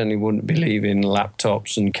I certainly wouldn't be leaving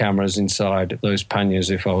laptops and cameras inside those panniers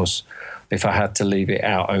if I had to leave it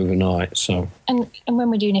out overnight. So and when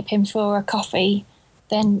we do nip in for a coffee,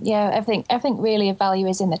 then I think really a value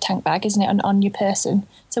is in the tank bag, isn't it, on your person?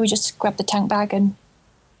 So we just grab the tank bag and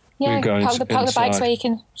park the bikes where you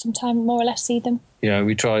can sometimes more or less see them. Yeah,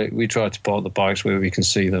 we try to park the bikes where we can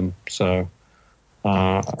see them. So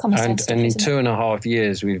and in 2.5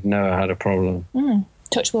 years we've never had a problem.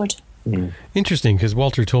 Touch wood. Interesting, because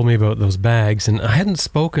Walter told me about those bags, and I hadn't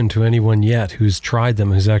spoken to anyone yet who's tried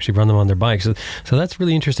them, who's actually run them on their bikes. So that's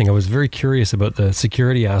really interesting. I was very curious about the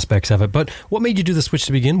security aspects of it. But what made you do the switch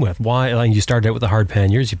to begin with? Why? Like, you started out with the hard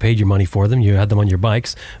panniers, you paid your money for them, you had them on your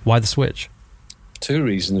bikes. Why the switch? 2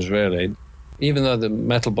 reasons, really. Even though the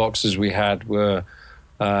metal boxes we had were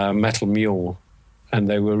metal mule, and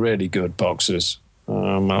they were really good boxes,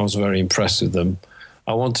 I was very impressed with them.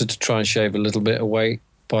 I wanted to try and shave a little bit of weight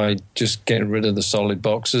by just getting rid of the solid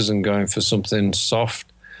boxes and going for something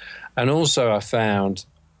soft. And also I found,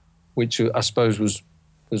 which I suppose was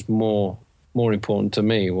more important to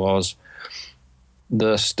me, was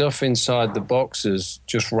the stuff inside the boxes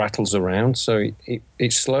just rattles around. So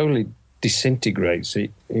it slowly disintegrates.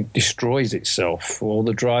 It destroys itself. All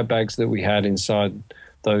the dry bags that we had inside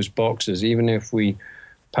those boxes, even if we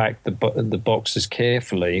packed the boxes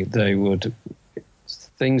carefully,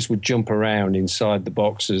 things would jump around inside the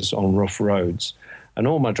boxes on rough roads. And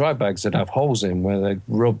all my dry bags would have holes in where they'd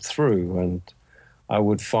rub through, and I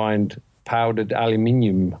would find powdered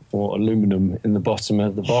aluminium or aluminum in the bottom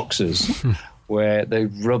of the boxes where they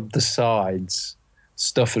rubbed the sides.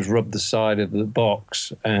 Stuff has rubbed the side of the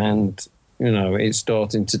box, and it's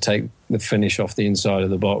starting to take the finish off the inside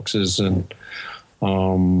of the boxes. And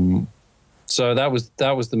so that was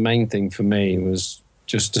the main thing for me, was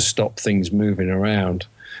just to stop things moving around.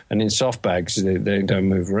 And in soft bags, they don't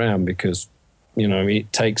move around because,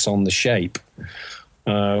 it takes on the shape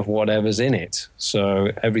of whatever's in it.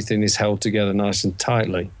 So everything is held together nice and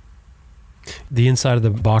tightly. The inside of the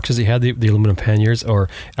boxes you had, the aluminum panniers or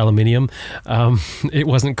aluminium, it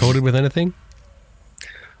wasn't coated with anything?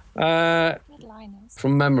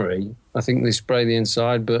 From memory, I think they spray the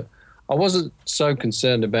inside, but I wasn't so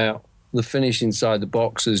concerned about the finish inside the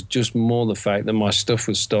boxes, just more the fact that my stuff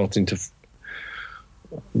was starting to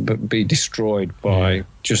be destroyed by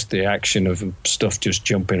just the action of stuff just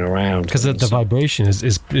jumping around. Because the vibration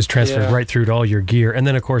is transferred right through to all your gear. And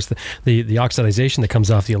then, of course, the oxidization that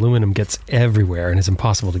comes off the aluminum gets everywhere and it's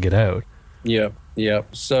impossible to get out. Yeah.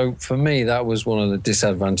 So for me, that was one of the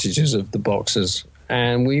disadvantages of the boxes.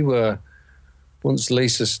 And once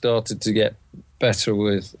Lisa started to get better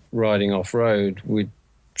with riding off-road, we'd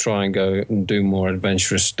try and go and do more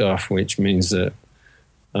adventurous stuff, which means that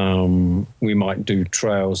we might do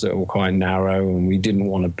trails that were quite narrow, and we didn't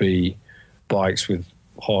want to be bikes with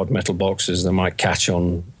hard metal boxes that might catch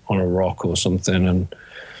on a rock or something and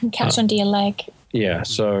catch onto your leg. Yeah,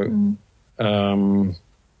 so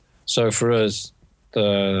so for us,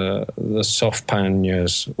 the soft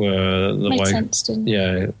panniers were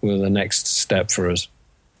were the next step for us.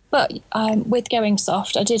 But with going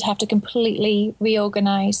soft, I did have to completely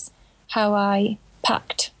reorganize how I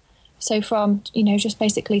packed. So from, just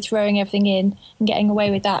basically throwing everything in and getting away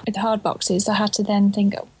with that with the hard boxes, I had to then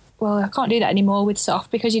think, well, I can't do that anymore with soft,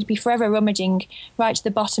 because you'd be forever rummaging right to the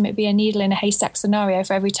bottom. It'd be a needle in a haystack scenario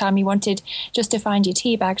for every time you wanted just to find your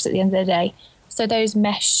tea bags at the end of the day. So those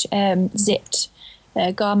mesh zipped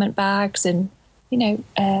garment bags and,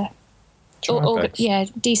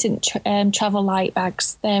 decent travel light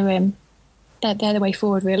bags. They're the way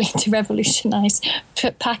forward, really, to revolutionise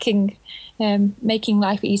packing, making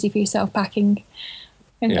life easy for yourself packing.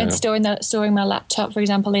 and storing my laptop, for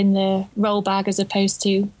example, in the roll bag as opposed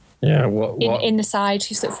to in the side,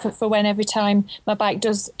 for when every time my bike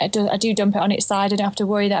I do dump it on its side, I don't have to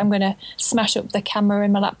worry that I'm going to smash up the camera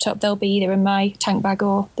and my laptop. They'll be either in my tank bag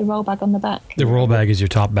or the roll bag on the back. The roll bag is your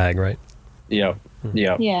top bag, right? Yeah.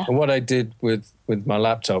 And what I did with my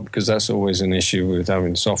laptop, because that's always an issue with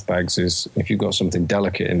having soft bags, is if you've got something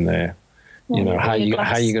delicate in there, how you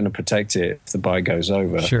going to protect it if the bike goes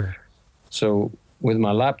over? Sure. So with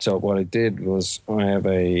my laptop, what I did was I have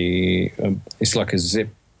it's like a zip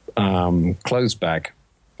clothes bag,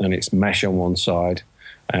 and it's mesh on one side,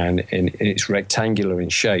 and it's rectangular in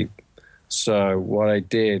shape. So what I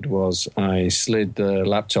did was I slid the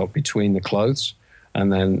laptop between the clothes,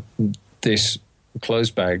 and then this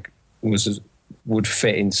clothes bag would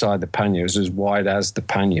fit inside the pannier. It was as wide as the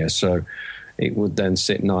pannier, so it would then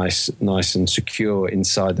sit nice and secure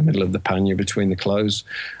inside the middle of the pannier between the clothes.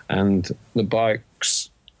 And the bikes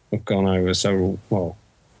have gone over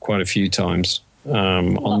quite a few times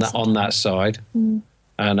on that side, and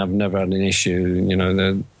I've never had an issue.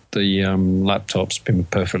 The laptop's been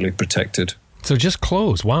perfectly protected. So just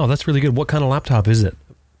clothes. Wow, that's really good. What kind of laptop is it?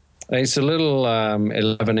 It's a little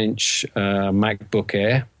 11-inch MacBook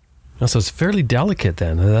Air. Oh, so it's fairly delicate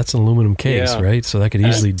then. That's an aluminum case, right? So that could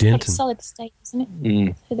easily dent. It's solid state, isn't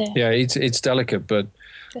it? Yeah, it's delicate, but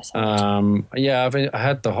I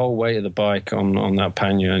had the whole weight of the bike on that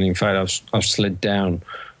pannier, and in fact, I've slid down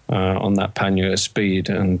on that pannier at speed,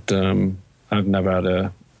 and I've never had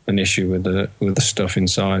an issue with the stuff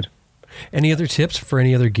inside. Any other tips for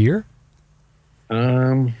any other gear?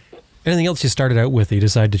 Anything else you started out with that you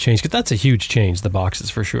decided to change? Because that's a huge change, the boxes,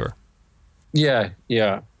 for sure. Yeah.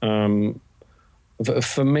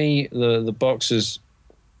 For me, the boxes,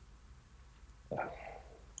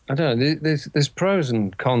 I don't know, there's pros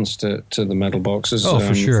and cons to the metal boxes. Oh,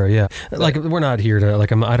 for sure, yeah. Like, we're not here to,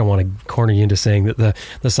 I don't want to corner you into saying that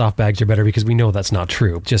the soft bags are better, because we know that's not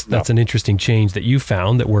true. That's an interesting change that you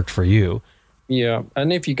found that worked for you. Yeah,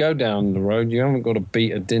 and if you go down the road, you haven't got to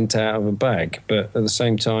beat a dint out of a bag. But at the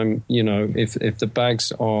same time, if the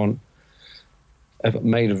bags aren't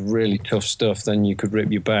made of really tough stuff, then you could rip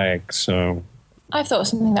your bag. So I've thought of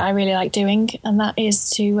something that I really like doing, and that is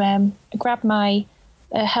to grab my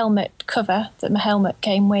helmet cover that my helmet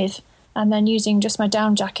came with, and then using just my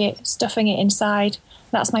down jacket, stuffing it inside.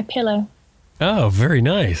 That's my pillow. Oh, very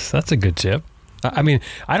nice. That's a good tip. I mean,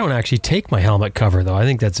 I don't actually take my helmet cover, though. I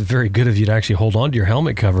think that's very good of you to actually hold on to your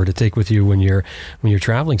helmet cover to take with you when you're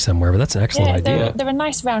traveling somewhere. But that's an excellent idea. They're a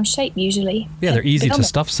nice round shape usually. Yeah, they're easy to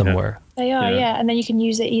stuff somewhere. They are, yeah. And then you can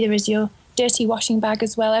use it either as your dirty washing bag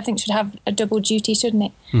as well. Everything should have a double duty, shouldn't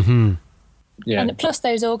it? Mm-hmm. Yeah. And plus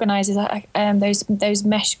those organisers, those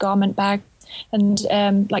mesh garment bags,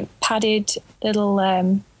 and like padded little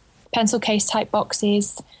pencil case type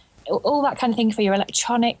boxes, all that kind of thing for your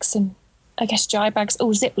electronics, and I guess dry bags. Oh,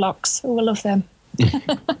 Ziplocs. Oh, I love them.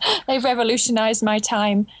 They've revolutionised my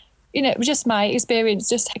time. Just my experience,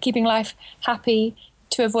 just keeping life happy,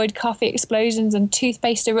 to avoid coffee explosions and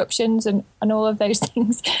toothpaste eruptions and all of those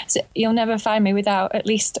things. So you'll never find me without at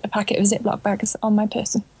least a packet of Ziploc bags on my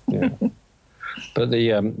person. Yeah. But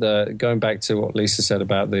the going back to what Lisa said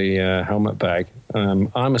about the helmet bag,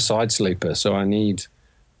 I'm a side sleeper, so I need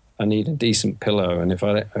a decent pillow, and if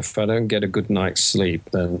I don't get a good night's sleep,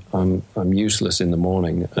 then I'm useless in the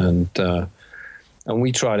morning. And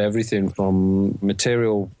we tried everything from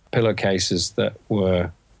material pillowcases that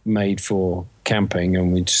were made for camping,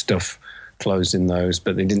 and we'd stuff clothes in those,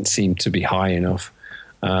 but they didn't seem to be high enough.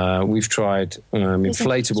 We've tried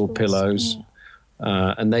inflatable pillows,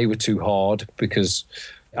 and they were too hard because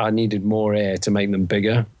I needed more air to make them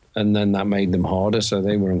bigger, and then that made them harder, so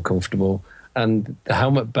they were uncomfortable. And the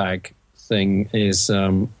helmet bag thing is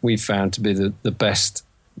we found to be the best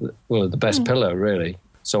pillow, really.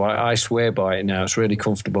 So I swear by it now. It's really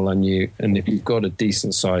comfortable, and if you've got a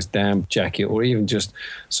decent sized down jacket, or even just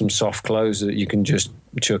some soft clothes that you can just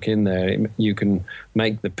chuck in there, you can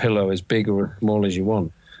make the pillow as big or small as you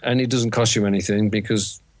want. And it doesn't cost you anything,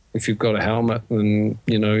 because if you've got a helmet, then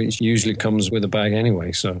it usually comes with a bag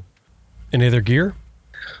anyway. So, any other gear?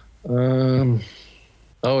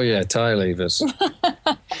 Oh yeah, tie levers.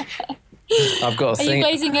 I've got a thing. Are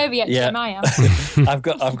you glazing over yet, Jim? I am. I've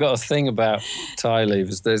got a thing about tie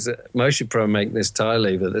levers. There's Motion Pro make this tie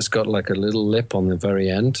lever that's got like a little lip on the very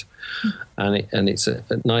end, and it's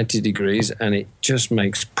at 90 degrees, and it just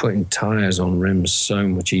makes putting tires on rims so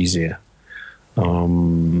much easier.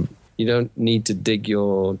 You don't need to dig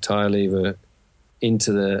your tire lever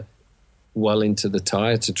into the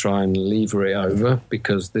tire to try and lever it over,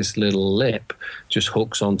 because this little lip just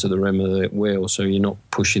hooks onto the rim of the wheel, so you're not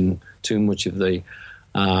pushing too much of the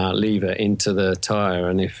lever into the tire,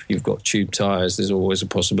 and if you've got tube tires, there's always a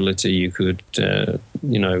possibility you could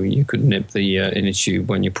nip the inner tube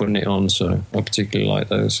when you're putting it on. So I particularly like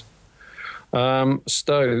those.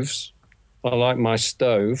 Stoves. I like my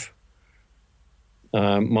stove.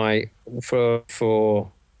 For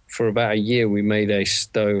about a year, we made a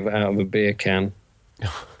stove out of a beer can,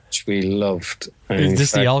 which we loved. And is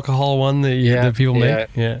this the alcohol one that people make?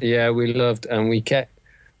 Yeah, we loved, and we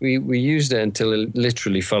used it until it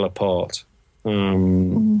literally fell apart.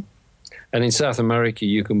 And in South America,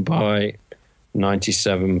 you can buy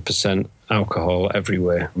 97% alcohol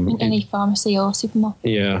everywhere. In any pharmacy or supermarket.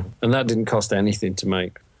 Yeah, and that didn't cost anything to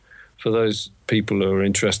make. For those people who are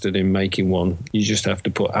interested in making one, you just have to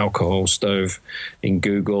put alcohol stove in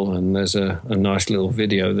Google, and there's a nice little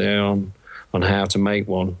video there on how to make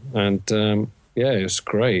one. And it's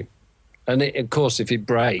great. And of course, if it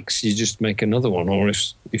breaks, you just make another one, or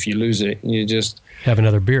if you lose it, you just have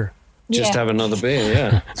another beer. Have another beer,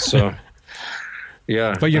 yeah. So,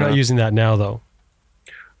 yeah. But you're not using that now, though.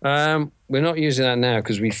 We're not using that now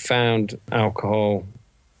because we found alcohol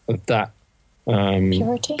of that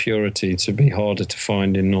purity to be harder to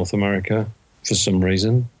find in North America for some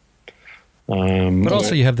reason. But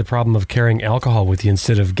also you have the problem of carrying alcohol with you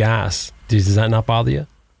instead of gas. Does that not bother you?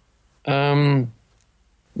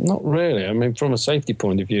 Not really. I mean, from a safety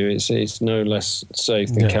point of view, it's no less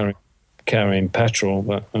safe than carrying petrol,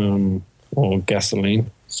 but or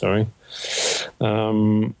gasoline. Sorry.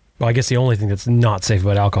 Well, I guess the only thing that's not safe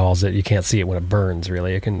about alcohol is that you can't see it when it burns,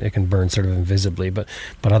 really. It can burn sort of invisibly. But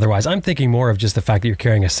otherwise, I'm thinking more of just the fact that you're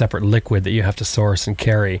carrying a separate liquid that you have to source and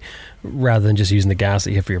carry rather than just using the gas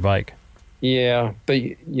that you have for your bike. Yeah, but,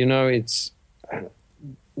 it's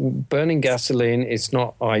burning gasoline, it's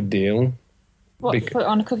not ideal. Put it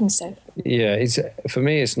on a cooking stove? Yeah, for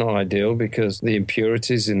me, it's not ideal because the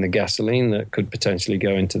impurities in the gasoline that could potentially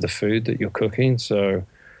go into the food that you're cooking. So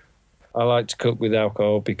I like to cook with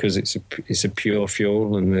alcohol because it's a pure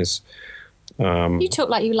fuel, and there's. You talk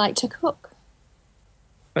like you like to cook.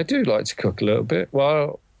 I do like to cook a little bit.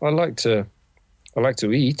 Well, I like to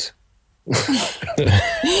eat.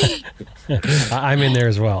 I'm in there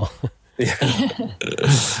as well.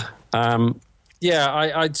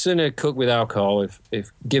 I'd sooner cook with alcohol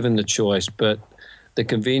if given the choice, but the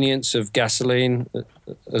convenience of gasoline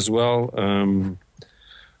as well.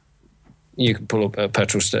 You can pull up a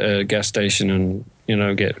gas station and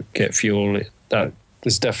get fuel.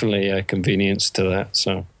 There's definitely a convenience to that.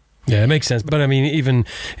 So yeah, it makes sense. But I mean, even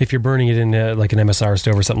if you're burning it in like an MSR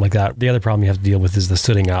stove or something like that, the other problem you have to deal with is the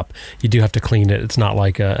sooting up. You do have to clean it. It's not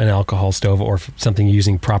like an alcohol stove or something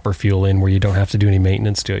using proper fuel in where you don't have to do any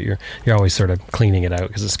maintenance to it. You're always sort of cleaning it out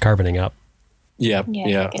because it's carboning up. Yeah.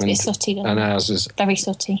 It gets a bit sooty. And ours is very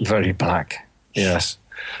sooty, very black. Yes.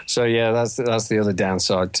 So yeah, that's the other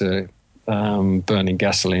downside to burning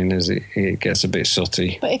gasoline is it gets a bit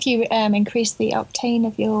sooty. But if you increase the octane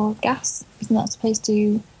of your gas, isn't that supposed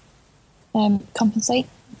to compensate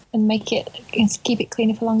and keep it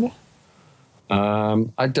cleaner for longer?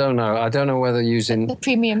 I don't know. I don't know whether using the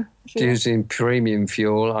premium fuel. Using premium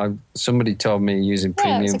fuel. Somebody told me using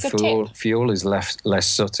premium fuel is less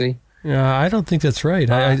sooty. Yeah, I don't think that's right.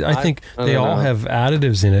 I think they all have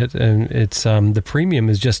additives in it, and it's the premium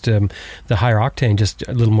is just the higher octane, just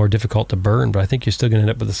a little more difficult to burn. But I think you're still going to end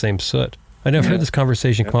up with the same soot. I know I've heard this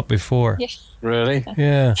conversation come up before. Yeah. Really?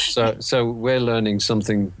 Yeah. So we're learning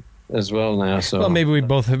something as well now. So maybe we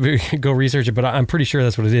both go research it, but I'm pretty sure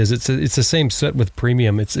that's what it is. It's the same soot with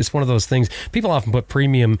premium. It's one of those things. People often put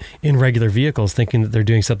premium in regular vehicles, thinking that they're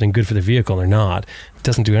doing something good for the vehicle, and they're not. It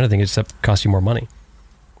doesn't do anything except cost you more money.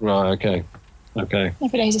 Right, okay.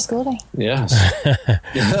 Every day's a school day. Yes.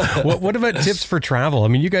 What about tips for travel? I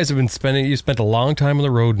mean, you guys have you spent a long time on the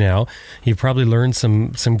road now. You've probably learned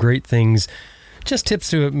some great things. Just tips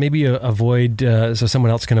to maybe avoid, so someone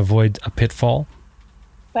else can avoid a pitfall?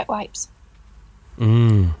 Wet wipes.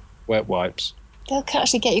 Wet wipes. They'll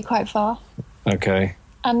actually get you quite far. Okay.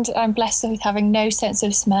 And I'm blessed with having no sense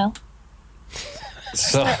of smell.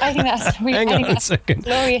 So I think that's really, hang on a second.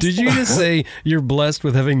 Glorious. Did you just say you're blessed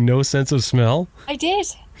with having no sense of smell? I did.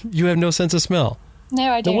 You have no sense of smell?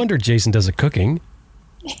 No, I don't. No wonder Jason does the cooking.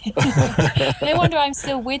 No wonder I'm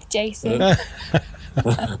still with Jason.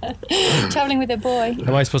 Traveling with a boy.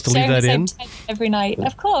 Am I supposed to leave that in? Every night,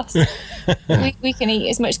 of course. we can eat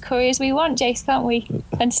as much curry as we want, Jace, can't we?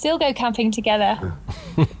 And still go camping together.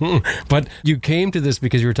 But you came to this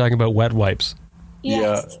because you were talking about wet wipes.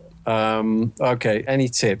 Yes. Yeah. Okay, any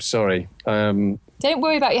tips? Sorry. Don't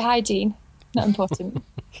worry about your hygiene. Not important.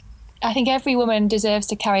 I think every woman deserves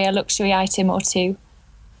to carry a luxury item or two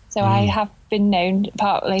So I have been known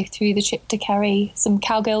partly through the trip to carry some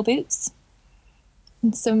cowgirl boots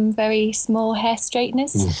and some very small hair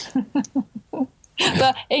straighteners.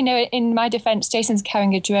 But, in my defence, Jason's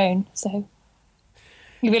carrying a drone, so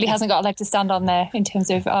he really hasn't got a leg to stand on there in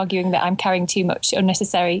terms of arguing that I'm carrying too much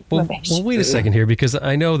unnecessary rubbish. Well, wait a second here, because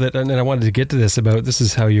I know that, and I wanted to get to this about this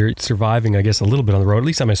is how you're surviving, I guess, a little bit on the road. At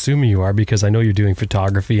least I'm assuming you are, because I know you're doing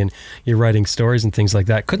photography and you're writing stories and things like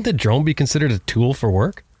that. Couldn't the drone be considered a tool for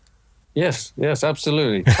work? Yes,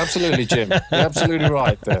 absolutely. Absolutely, Jim. You're absolutely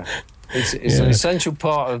right there. It's an essential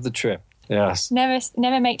part of the trip. Yes.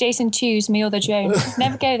 Never make Jason choose me or the drone.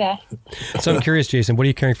 Never go there. So I'm curious, Jason, what are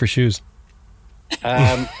you carrying for shoes?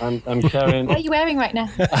 I'm carrying. What are you wearing right now?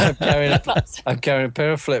 I'm carrying a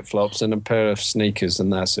pair of flip-flops and a pair of sneakers,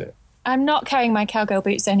 and that's it. I'm not carrying my cowgirl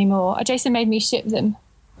boots anymore. Jason made me ship them.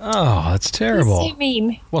 Oh, that's terrible. He's so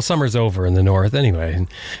mean. Well, summer's over in the north anyway. And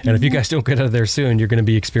if you guys don't get out of there soon, you're going to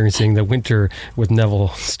be experiencing the winter with Neville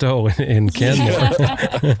Stowe in Canmore.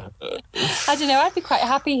 I don't know. I'd be quite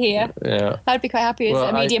happy here. Yeah. I'd be quite happy as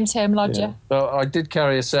a medium-term lodger. Yeah. Well, I did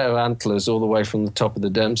carry a set of antlers all the way from the top of the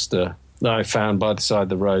Dempster that I found by the side of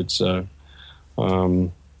the road. So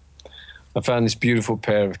I found this beautiful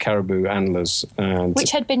pair of caribou antlers.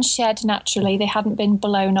 Which had been shed naturally. They hadn't been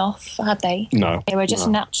blown off, had they? No. They were just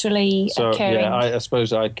naturally occurring. Yeah, I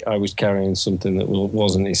suppose I was carrying something that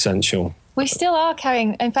wasn't essential. We still are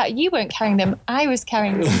carrying. In fact, you weren't carrying them. I was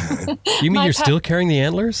carrying them. You mean you're still carrying the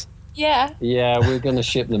antlers? Yeah. Yeah, we're going to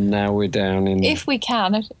ship them now. We're down in... If we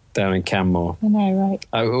can. Down in Canmore. I know,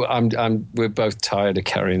 right. We're both tired of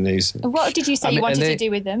carrying these. What did you say you wanted to do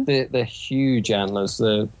with them? They're huge antlers.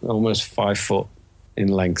 They're almost 5 foot in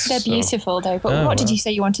length. They're beautiful, though. But what did you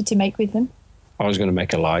say you wanted to make with them? I was going to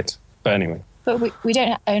make a light. But anyway. But we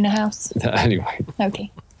don't own a house. Anyway.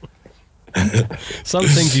 Okay. Some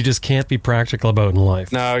things you just can't be practical about in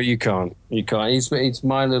life. No, you can't. You can't. It's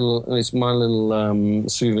my little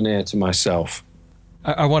souvenir to myself.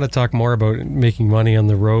 I want to talk more about making money on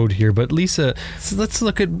the road here, but Lisa, let's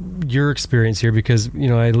look at your experience here because,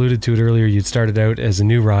 I alluded to it earlier. You'd started out as a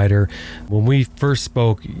new rider. When we first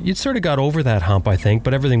spoke, you'd sort of got over that hump, I think,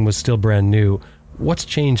 but everything was still brand new. What's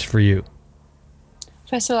changed for you?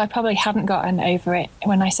 First of all, I probably hadn't gotten over it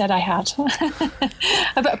when I said I had.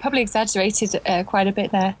 I probably exaggerated quite a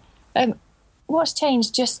bit there. What's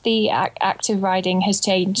changed? Just the active riding has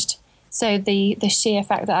changed. So the sheer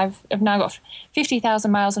fact that I've now got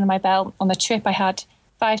 50,000 miles under my belt. On the trip, I had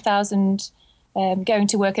 5,000 going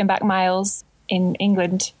to work and back miles in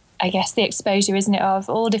England. I guess the exposure, isn't it, of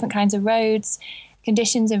all different kinds of roads,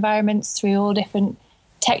 conditions, environments, through all different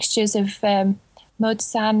textures of mud,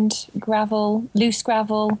 sand, gravel, loose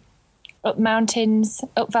gravel, up mountains,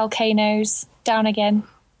 up volcanoes, down again.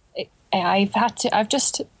 I've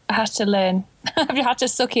just had to learn. I've had to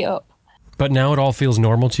suck it up. But now it all feels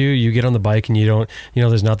normal to you. You get on the bike and you don't,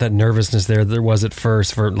 there's not that nervousness there was at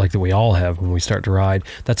first for like that we all have when we start to ride.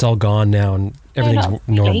 That's all gone now and everything's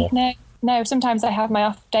normal. No. Sometimes I have my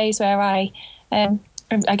off days where I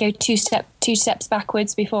go two steps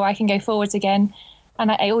backwards before I can go forwards again, and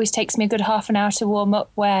it always takes me a good half an hour to warm up.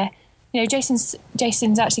 Where Jason's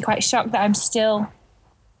actually quite shocked that I'm still,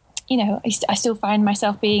 I still find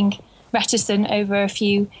myself being reticent over a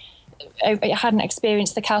few. I hadn't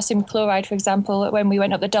experienced the calcium chloride, for example, when we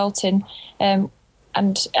went up the Dalton, and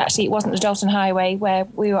actually it wasn't the Dalton Highway where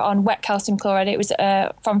we were on wet calcium chloride. It was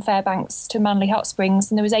from Fairbanks to Manly Hot Springs,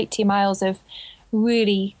 and there was 80 miles of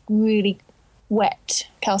really, really wet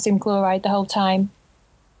calcium chloride the whole time.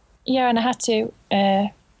 Yeah, and I had to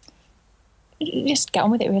just get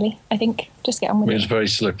on with it, really. I think just get on with it. It's very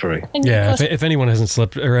slippery. And yeah, if anyone hasn't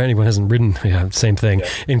slipped or anyone hasn't ridden, same thing,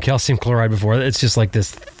 in calcium chloride before, it's just like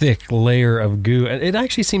this thick layer of goo. It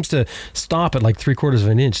actually seems to stop at like 3/4 of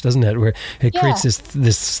an inch, doesn't it? Where it creates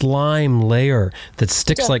this slime layer that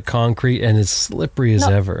sticks like concrete and is slippery as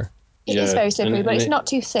ever. It is very slippery, but it's not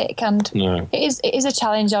too thick, and it is a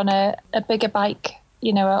challenge on a bigger bike,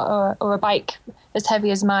 or a bike as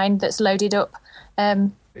heavy as mine that's loaded up.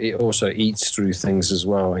 It also eats through things as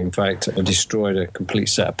well. In fact, I destroyed a complete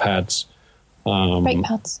set of pads. Brake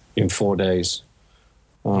pads. In 4 days.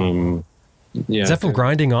 Is that from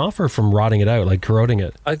grinding off or from rotting it out, like corroding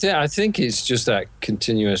it? I think it's just that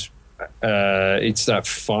continuous. It's that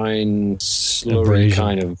fine, slurry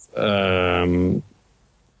kind of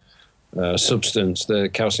substance, the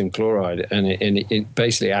calcium chloride, and it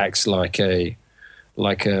basically acts like a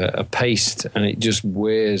paste, and it just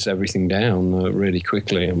wears everything down really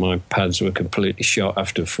quickly, and my pads were completely shot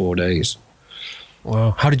after 4 days.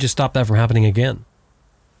 Wow. How did you stop that from happening again?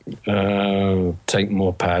 Take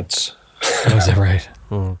more pads. Oh, is that right?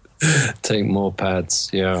 Oh. Take more pads.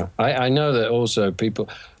 Yeah, I know that also people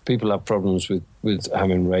have problems with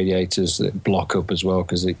having radiators that block up as well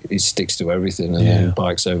because it sticks to everything and then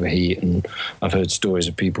bikes overheat. And I've heard stories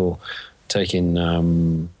of people taking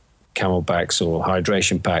Camelbacks or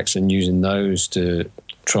hydration packs and using those to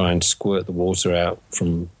try and squirt the water out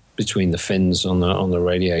from between the fins on the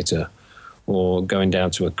radiator, or going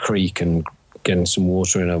down to a creek and getting some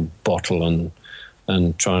water in a bottle and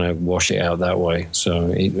trying to wash it out that way.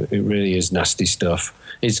 So it really is nasty stuff.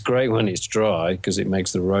 It's great when it's dry because it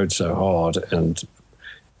makes the road so hard and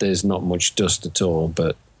there's not much dust at all.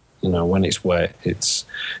 But when it's wet, it's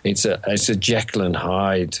a Jekyll and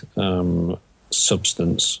Hyde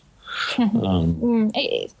substance.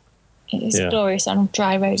 It is glorious on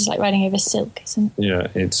dry roads, like riding over silk, isn't it? Yeah,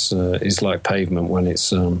 it's like pavement when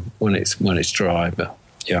it's dry. But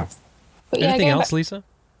yeah. Anything else, Lisa?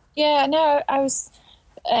 Yeah, no, I was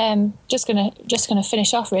just gonna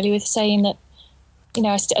finish off really with saying that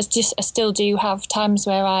I still do have times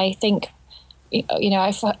where I think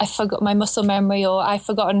I forgot my muscle memory, or I've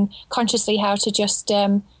forgotten consciously how to just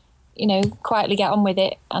quietly get on with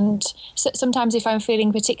it. And sometimes if I'm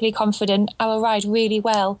feeling particularly confident, I will ride really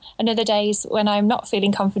well, and other days when I'm not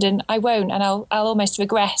feeling confident, I won't, and I'll almost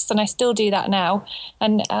regress. And I still do that now,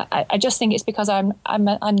 and I just think it's because I'm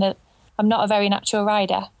not a very natural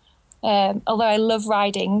rider. Although I love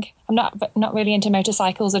riding, I'm not really into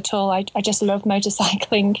motorcycles at all. I just love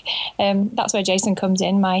motorcycling. That's where Jason comes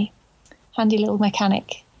in, my handy little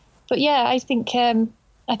mechanic. But yeah, I think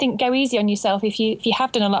go easy on yourself if you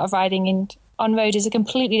have done a lot of riding. And on road is a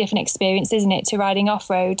completely different experience, isn't it, to riding off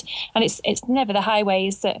road? And it's never the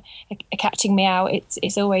highways that are catching me out.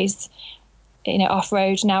 It's always off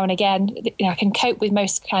road now and again. I can cope with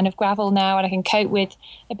most kind of gravel now, and I can cope with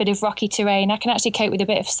a bit of rocky terrain. I can actually cope with a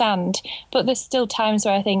bit of sand, but there's still times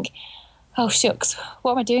where I think, oh shucks,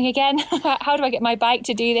 what am I doing again? How do I get my bike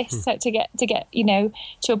to do this to get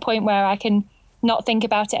to a point where I can not think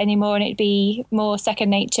about it anymore and it be more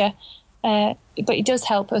second nature? But it does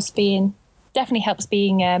help us definitely helps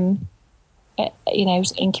being in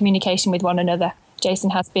communication with one another.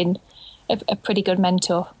 Jason has been a pretty good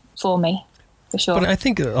mentor for me. For sure. But I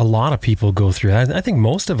think a lot of people go through that. I think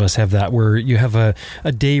most of us have that, where you have a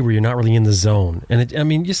day where you're not really in the zone.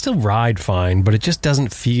 And you still ride fine, but it just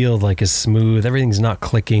doesn't feel like as smooth. Everything's not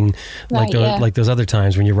clicking like those other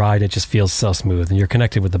times when you ride, it just feels so smooth and you're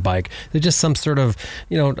connected with the bike. There's just some sort of,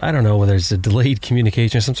 I don't know whether it's a delayed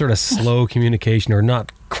communication or some sort of slow communication, or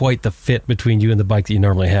not quite the fit between you and the bike that you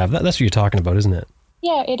normally have. That's what you're talking about, isn't it?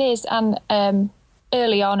 Yeah, it is. And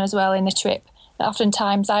early on as well in the trip,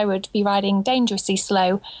 oftentimes I would be riding dangerously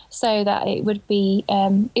slow, so that it would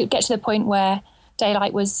get to the point where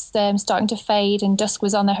daylight was starting to fade and dusk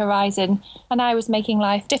was on the horizon, and I was making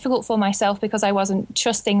life difficult for myself because I wasn't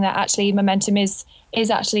trusting that actually momentum is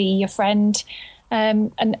actually your friend.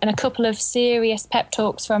 And a couple of serious pep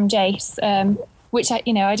talks from Jace, which I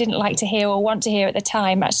didn't like to hear or want to hear at the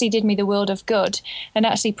time, actually did me the world of good, and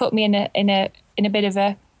actually put me in a bit of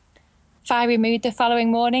a fiery mood the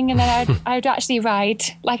following morning, and then I'd actually ride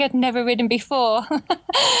like I'd never ridden before.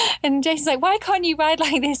 And Jason's like, why can't you ride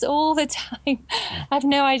like this all the time? I have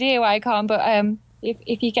no idea why I can't, but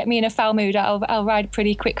if you get me in a foul mood, I'll ride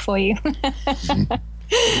pretty quick for you.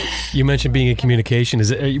 You mentioned being in communication.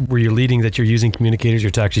 Were you leading that you're using communicators?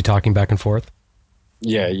 You're actually talking back and forth?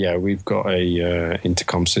 Yeah, we've got a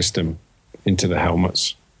intercom system into the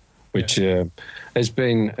helmets, which has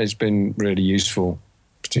been really useful,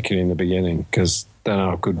 particularly in the beginning, because then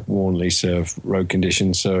I could warn Lisa of road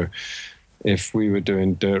conditions. So if we were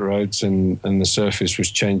doing dirt roads and the surface was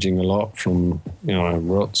changing a lot from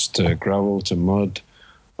ruts to gravel to mud,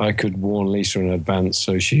 I could warn Lisa in advance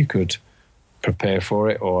so she could prepare for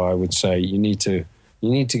it. Or I would say, you need to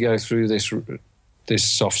go through this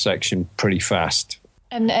soft section pretty fast.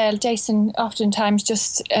 And Jason oftentimes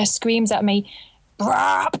just screams at me,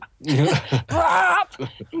 "Brap! Brap!"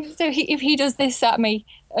 So if he does this at me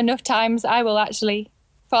enough times, I will actually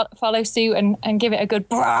follow suit and give it a good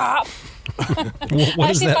brap. What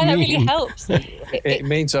does that mean? That really helps. It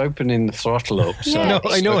means opening the throttle up. So no,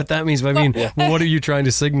 I know what that means, but what are you trying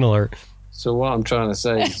to signal her? So what I'm trying to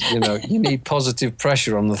say is, you need positive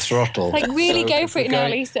pressure on the throttle. Like really go for it now,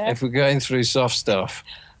 Lisa. If we're going through soft stuff,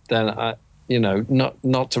 then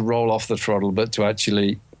not to roll off the throttle, but to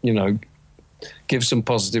actually, give some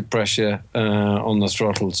positive pressure on the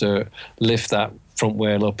throttle to lift that front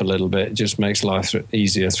wheel up a little bit. It just makes life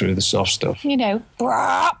easier through the soft stuff.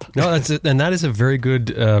 Brap. No, that is a very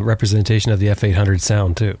good representation of the F800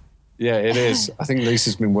 sound too. Yeah, it is. I think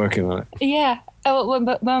Lisa's been working on it. Yeah. Oh,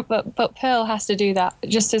 but Pearl has to do that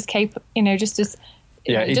just as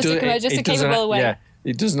just a capable way. Yeah,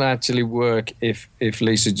 it doesn't actually work if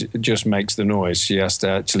Lisa just makes the noise. She has to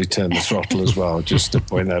actually turn the throttle as well, just to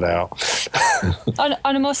point that out.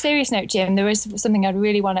 On a more serious note, Jim, there is something I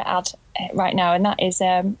really want to add right now, and that is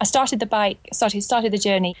I started the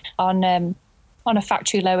journey on a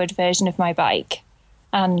factory lowered version of my bike,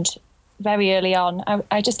 and very early on,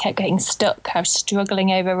 I just kept getting stuck. I was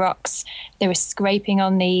struggling over rocks. They were scraping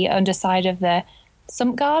on the underside of the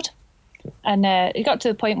sump guard. And it got to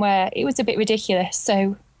the point where it was a bit ridiculous.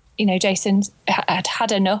 So, Jason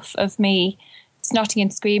had enough of me snotting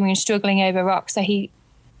and screaming and struggling over rocks. So he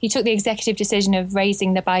took the executive decision of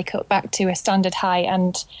raising the bike up back to a standard height.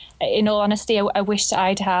 And in all honesty, I wished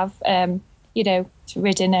I'd have,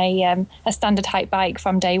 ridden a standard height bike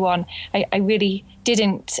from day one. I really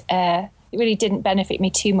didn't. It really didn't benefit me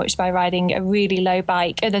too much by riding a really low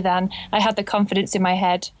bike, other than I had the confidence in my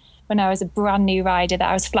head when I was a brand new rider that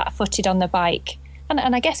I was flat-footed on the bike.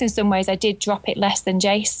 And I guess in some ways I did drop it less than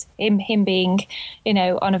Jace, him being,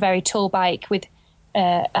 on a very tall bike with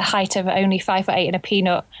a height of only 5'8" and a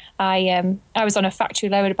peanut. I was on a factory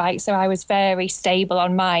lowered bike, so I was very stable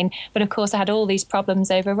on mine. But of course I had all these problems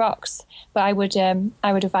over rocks. But I would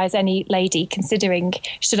advise any lady considering,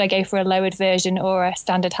 should I go for a lowered version or a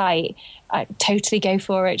standard height? I'd totally go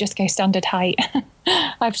for it. Just go standard height.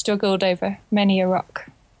 I've struggled over many a rock.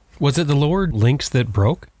 Was it the lowered links that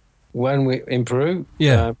broke? When we in Peru?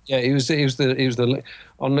 Yeah. It was the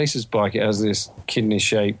on Lisa's bike. It has this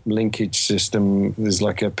kidney-shaped linkage system. There's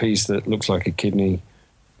like a piece that looks like a kidney,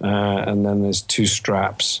 and then there's two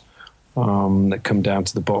straps that come down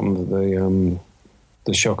to the bottom of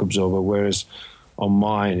the shock absorber. Whereas on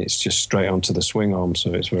mine, it's just straight onto the swing arm,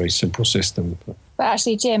 so it's a very simple system. But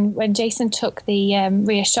actually, Jim, when Jason took the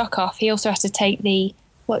rear shock off, he also had to take the,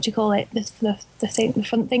 what do you call it, the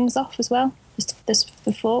front things off as well?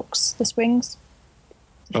 The forks, the springs?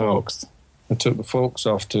 The forks. I took the forks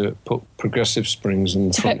off to put progressive springs in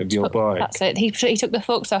the front of your bike. That's it. He took the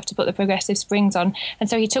forks off to put the progressive springs on. And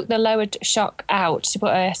so he took the lowered shock out to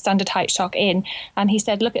put a standard height shock in. And he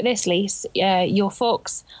said, look at this, Lise, your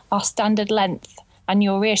forks are standard length and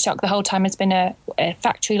your rear shock the whole time has been a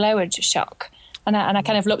factory lowered shock. And I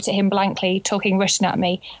kind of looked at him blankly, talking Russian at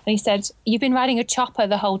me. And he said, you've been riding a chopper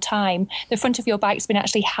the whole time. The front of your bike's been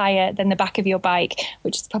actually higher than the back of your bike,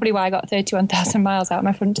 which is probably why I got 31,000 miles out of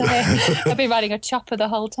my front tire. I've been riding a chopper the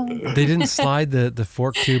whole time. They didn't slide the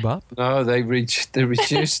fork tube up? No, they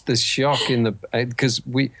reduced the shock in the... Because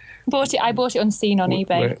I bought it unseen on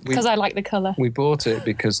eBay because I like the colour. We bought it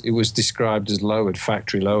because it was described as lowered,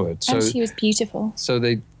 factory lowered. And she was beautiful. So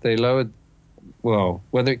they lowered... Well,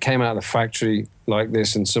 whether it came out of the factory like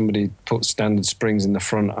this and somebody put standard springs in the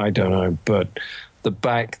front, I don't know. But the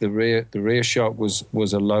back, the rear shock was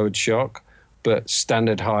a lowered shock, but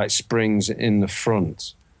standard height springs in the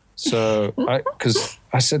front. So, because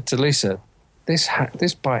I said to Lisa, this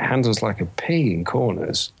bike handles like a pig in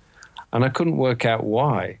corners, and I couldn't work out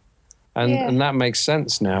why, and that makes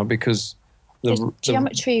sense now because. The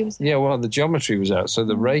geometry was... Yeah, well, the geometry was out. So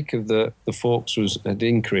the rake of the forks had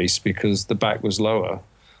increased because the back was lower.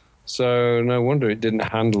 So no wonder it didn't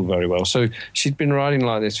handle very well. So she'd been riding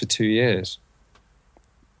like this for 2 years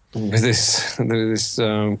with this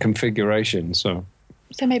configuration. So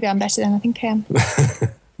maybe I'm better than I think I am.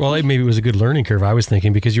 Well, maybe it was a good learning curve, I was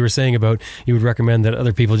thinking, because you were saying about you would recommend that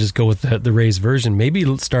other people just go with the raised version.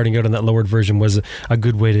 Maybe starting out on that lowered version was a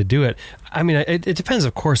good way to do it. I mean, it depends,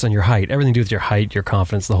 of course, on your height. Everything to do with your height, your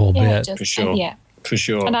confidence, the whole bit. For sure. For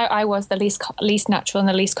sure. And I was the least natural and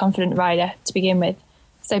the least confident rider to begin with.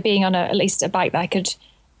 So being on at least a bike that I could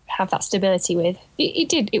have that stability with,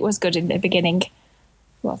 it was good in the beginning. It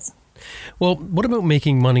was. Well, what about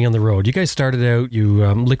making money on the road? You guys started out, you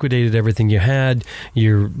liquidated everything you had,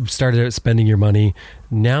 you started out spending your money.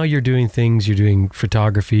 Now you're doing things, you're doing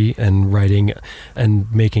photography and writing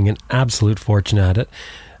and making an absolute fortune at it.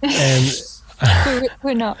 And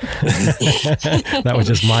we're not. That was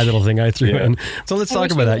just my little thing I threw in. So let's talk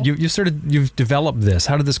about that. You've developed this.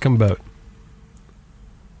 How did this come about?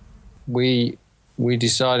 We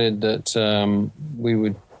decided that we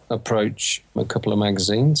would approach a couple of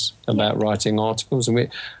magazines about writing articles,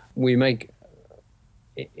 and we make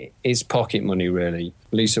it's pocket money really.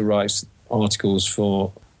 Lisa writes articles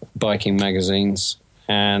for biking magazines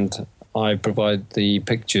and I provide the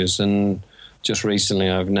pictures, and just recently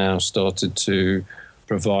I've now started to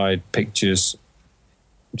provide pictures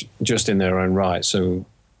just in their own right. So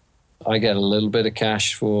I get a little bit of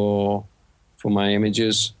cash for my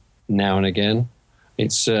images now and again.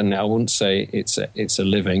 It's certainly, I wouldn't say it's a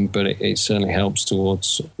living, but it certainly helps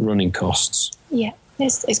towards running costs. Yeah,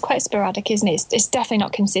 it's quite sporadic, isn't it? It's definitely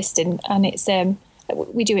not consistent, and it's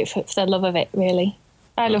we do it for the love of it, really.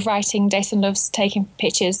 I love writing. Jason loves taking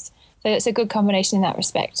pictures. So it's a good combination in that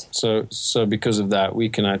respect. So because of that, we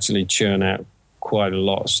can actually churn out quite a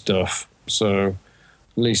lot of stuff. So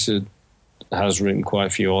Lisa has written quite a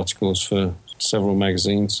few articles for several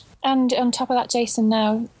magazines. And on top of that, Jason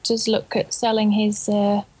now does look at selling his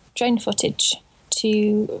drone footage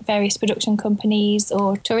to various production companies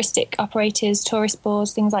or touristic operators, tourist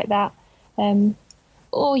boards, things like that.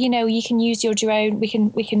 Or, you can use your drone. We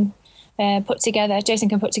can Jason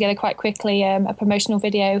can put together quite quickly a promotional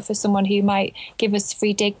video for someone who might give us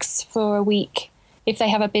free digs for a week if they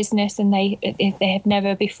have a business and if they have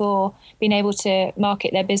never before been able to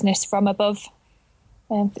market their business from above.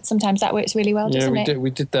 Sometimes that works really well, doesn't it? We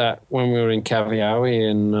did that when we were in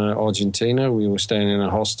Caviawi in Argentina. We were staying in a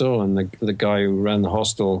hostel, and the guy who ran the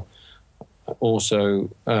hostel also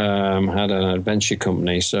had an adventure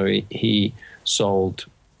company. So he sold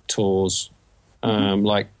tours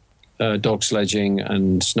like dog sledging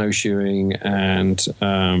and snowshoeing and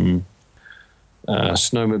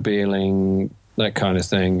snowmobiling, that kind of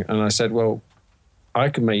thing. And I said, well, I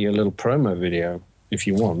can make you a little promo video if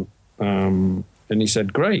you want. And he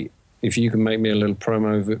said, great. If you can make me a little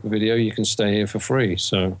promo video, you can stay here for free.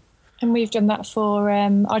 And we've done that for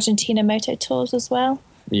Argentina Moto Tours as well.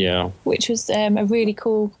 Yeah. Which was a really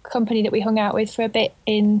cool company that we hung out with for a bit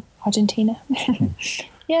in Argentina.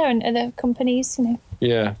 Yeah, and other companies,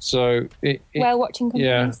 Yeah, so whale-watching companies.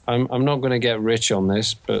 Yeah, I'm not going to get rich on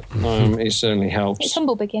this, but it certainly helps. It's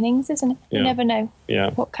humble beginnings, isn't it? Yeah. You never know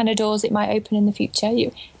what kind of doors it might open in the future.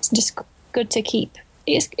 It's just good to keep.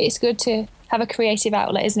 It's good to have a creative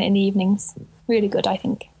outlet, isn't it, in the evenings? Really good, I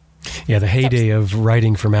think. Yeah, the heyday of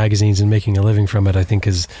writing for magazines and making a living from it, I think,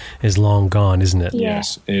 is long gone, isn't it? Yeah.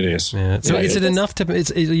 Yes, it is. Yeah. So is it enough to?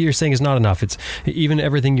 You're saying it's not enough. It's even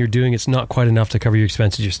everything you're doing. It's not quite enough to cover your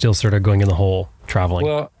expenses. You're still sort of going in the hole traveling.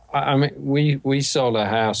 Well, I mean, we sold a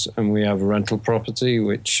house and we have a rental property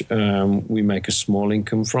which we make a small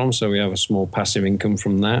income from. So we have a small passive income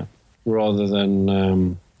from that, rather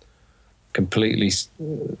than completely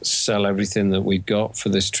sell everything that we got for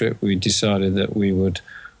this trip. We decided that we would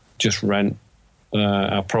just rent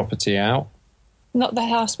our property out. Not the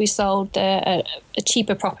house we sold, a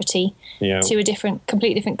cheaper property to a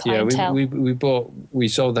completely different clientele. Yeah, we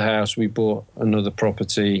sold the house, we bought another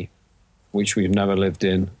property which we've never lived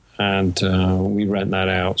in, and we rent that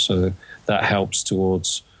out. So that helps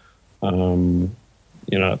towards,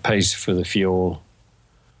 it pays for the fuel.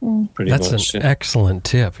 That's an excellent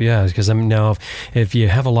tip, yeah, because now if you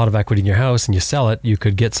have a lot of equity in your house and you sell it, you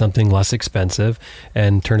could get something less expensive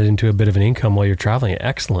and turn it into a bit of an income while you're traveling.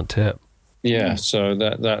 Excellent tip. Yeah, so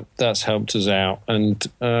that's helped us out, and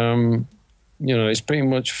it's pretty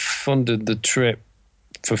much funded the trip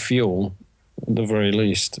for fuel, at the very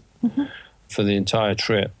least, for the entire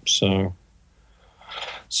trip. So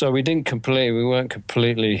we didn't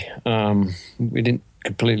completely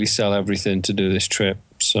sell everything to do this trip.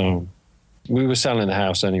 So we were selling the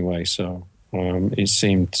house anyway. So it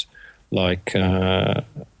seemed like it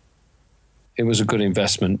was a good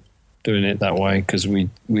investment doing it that way, because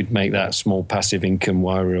we'd make that small passive income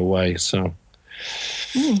while we were away. So,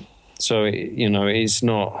 it's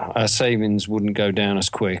not, our savings wouldn't go down as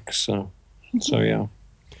quick. So yeah.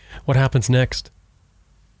 What happens next?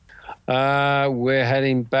 We're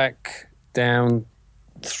heading back down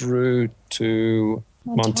through to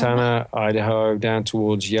Montana, Idaho, down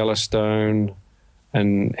towards Yellowstone,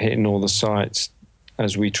 and hitting all the sites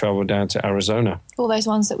as we travel down to Arizona. All those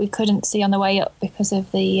ones that we couldn't see on the way up because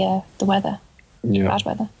of the weather, bad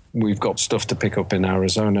weather. We've got stuff to pick up in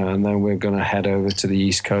Arizona, and then we're going to head over to the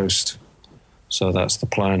East Coast. So that's the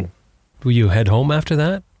plan. Will you head home after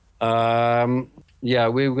that? Yeah,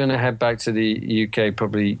 we're going to head back to the UK,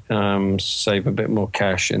 probably save a bit more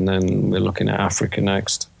cash, and then we're looking at Africa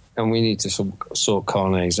next. And we need to sort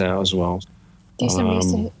carnets out as well. Do some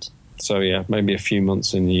research. So, yeah, maybe a few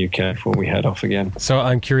months in the UK before we head off again. So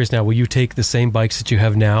I'm curious now, will you take the same bikes that you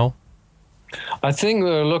have now? I think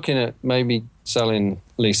we're looking at maybe selling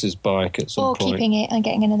Lisa's bike at some point. Or keeping it and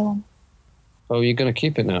getting another one. Oh, you're going to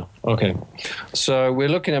keep it now? Okay. So we're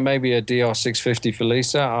looking at maybe a DR650 for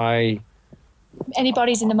Lisa.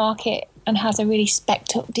 Anybody's in the market and has a really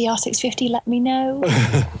spec'd up DR650, let me know.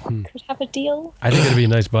 Could have a deal. I think it'd be a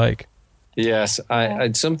nice bike. Yes,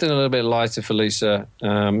 I'd something a little bit lighter for Lisa.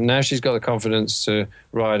 Now she's got the confidence to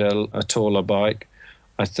ride a taller bike.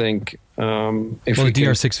 I think the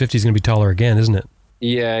DR650 is going to be taller again, isn't it?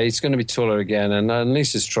 Yeah, it's going to be taller again. And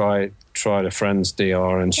Lisa's tried a friend's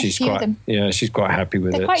DR, and she's quite happy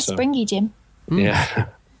with it. They're quite springy, Jim. Yeah.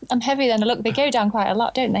 I'm heavier than I look. They go down quite a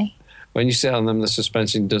lot, don't they? when you sit on them, the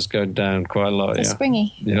suspension does go down quite a lot. It's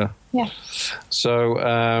springy. Yeah. Yeah. So,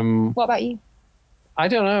 what about you? I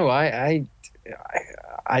don't know. I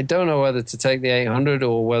don't know whether to take the 800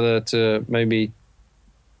 or whether to maybe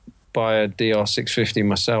buy a DR650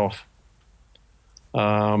 myself.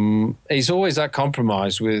 It's always that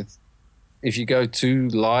compromise with, if you go too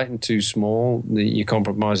light and too small, you're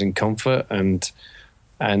compromising comfort. And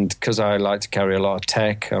because I like to carry a lot of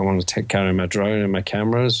tech, I want to carry my drone and my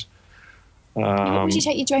cameras. Would you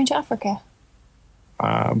take your drone to Africa?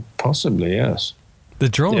 Possibly, yes. The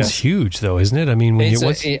drone's huge, though, isn't it? I mean, when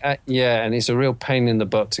and it's a real pain in the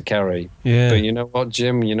butt to carry. Yeah. But you know what,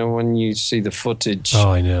 Jim? You know, when you see the footage, oh,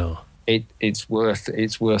 I know. It's worth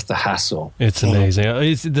the hassle. It's amazing.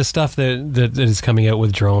 It's the stuff that is coming out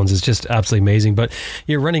with drones is just absolutely amazing. But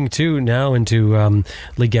you're running too now into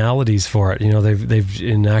legalities for it. You know, they've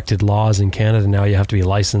enacted laws in Canada now. You have to be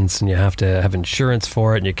licensed and you have to have insurance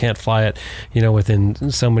for it, and you can't fly it, you know,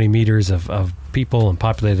 within so many meters of people and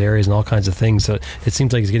populated areas and all kinds of things. So it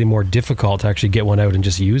seems like it's getting more difficult to actually get one out and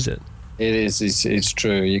just use it. It is. It's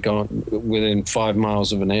true. You can't within 5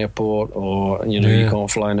 miles of an airport, or you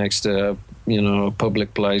can't fly next to a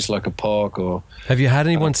public place like a park. Or have you had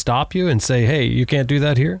anyone stop you and say, "Hey, you can't do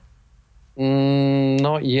that here"?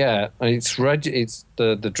 Not yet. It's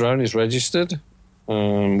the drone is registered,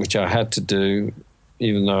 which I had to do,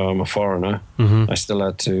 even though I'm a foreigner. I still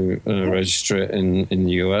had to register it in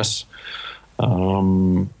the US.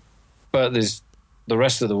 But the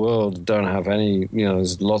rest of the world don't have any,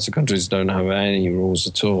 there's lots of countries don't have any rules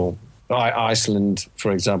at all. Iceland,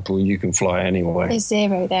 for example, you can fly anywhere. There's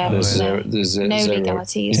zero there. There's no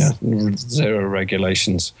legalities. Yeah, zero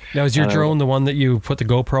regulations. Now, is your drone the one that you put the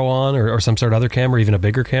GoPro on, or some sort of other camera, even a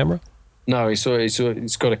bigger camera? No, it's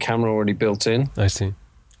got a camera already built in. I see.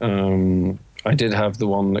 I did have the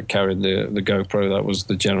one that carried the GoPro. That was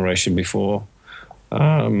the generation before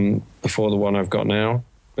the one I've got now.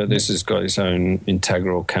 But this has got its own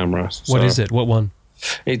integral camera. What is it? What one?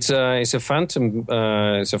 It's a Phantom.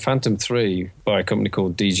 It's a Phantom 3 by a company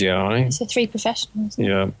called DJI. It's a 3 Professional, isn't it?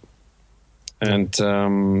 Yeah, and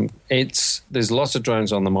there's lots of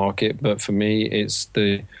drones on the market, but for me, it's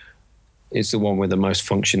the one with the most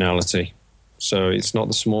functionality. So it's not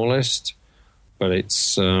the smallest, but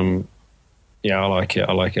it's I like it.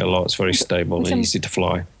 I like it a lot. It's very stable and easy to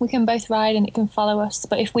fly. We can both ride and it can follow us.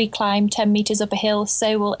 But if we climb 10 meters up a hill,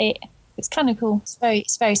 so will it. It's kind of cool.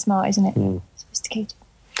 It's very smart, isn't it? Sophisticated.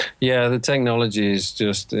 Yeah, the technology is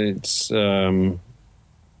just it's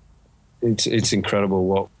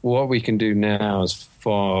incredible what we can do now as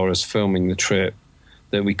far as filming the trip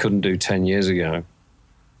that we couldn't do 10 years ago.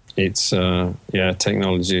 It's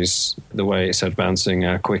technology is the way it's advancing,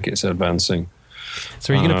 how quick it's advancing.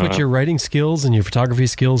 So are you going to put your writing skills and your photography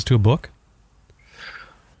skills to a book?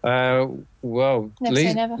 Well,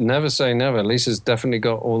 never say never. Lisa's definitely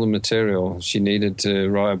got all the material she needed to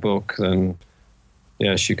write a book. Then,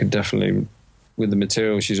 yeah, she could definitely, with the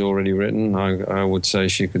material she's already written, I would say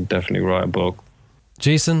she could definitely write a book.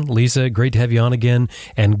 Jason, Lisa, great to have you on again,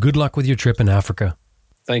 and good luck with your trip in Africa.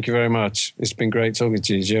 Thank you very much. It's been great talking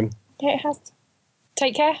to you, Jim. Yeah, it has.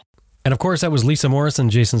 Take care. And of course, that was Lisa Morris and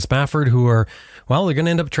Jason Spafford, who are, well, they're going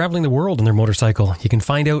to end up traveling the world in their motorcycle. You can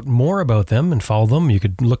find out more about them and follow them. You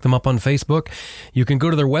could look them up on Facebook. You can go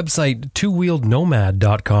to their website,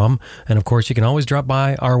 twowheelednomad.com. And of course, you can always drop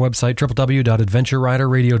by our website,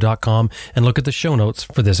 www.adventureriderradio.com, and look at the show notes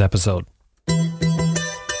for this episode.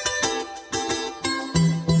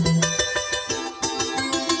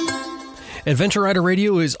 Adventure Rider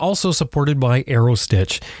Radio is also supported by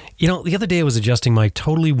AeroStitch. You know, the other day I was adjusting my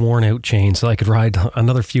totally worn out chain so I could ride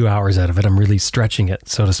another few hours out of it. I'm really stretching it,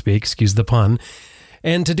 so to speak, excuse the pun.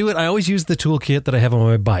 And to do it, I always use the toolkit that I have on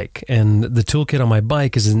my bike. And the toolkit on my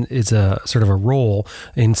bike is a sort of a roll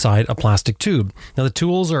inside a plastic tube. Now, the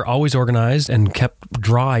tools are always organized and kept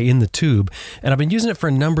dry in the tube. And I've been using it for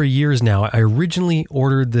a number of years now. I originally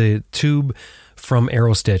ordered the tube from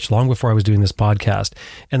AeroStitch long before I was doing this podcast.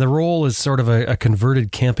 And the roll is sort of a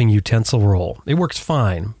converted camping utensil roll. It works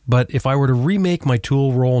fine, but if I were to remake my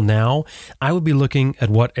tool roll now, I would be looking at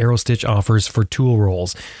what AeroStitch offers for tool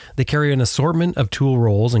rolls. They carry an assortment of tool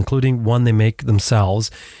rolls, including one they make themselves,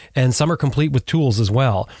 and some are complete with tools as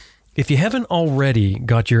well. If you haven't already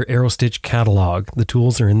got your AeroStitch catalog, the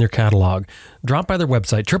tools are in their catalog, drop by their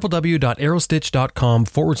website,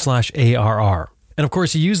 www.aerostitch.com/ARR. And of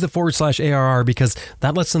course, you use the /ARR because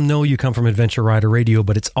that lets them know you come from Adventure Rider Radio,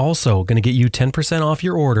 but it's also going to get you 10% off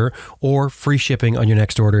your order or free shipping on your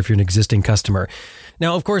next order if you're an existing customer.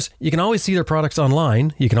 Now, of course, you can always see their products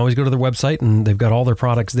online. You can always go to their website and they've got all their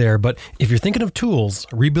products there. But if you're thinking of tools,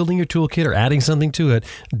 rebuilding your toolkit or adding something to it,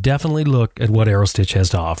 definitely look at what AeroStitch has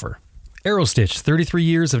to offer. AeroStitch, 33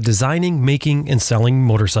 years of designing, making, and selling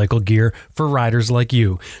motorcycle gear for riders like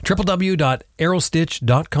you.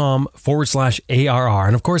 www.aerostitch.com/ARR.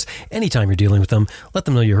 And of course, anytime you're dealing with them, let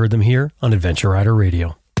them know you heard them here on Adventure Rider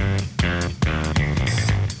Radio.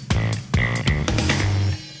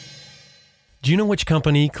 Do you know which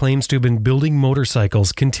company claims to have been building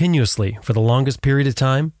motorcycles continuously for the longest period of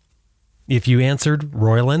time? If you answered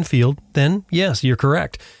Royal Enfield, then yes, you're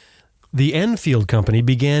correct. The Enfield company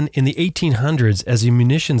began in the 1800s as a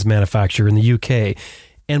munitions manufacturer in the UK,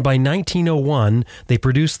 and by 1901, they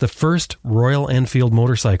produced the first Royal Enfield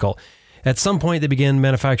motorcycle. At some point, they began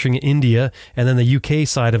manufacturing in India, and then the UK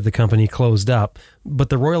side of the company closed up. But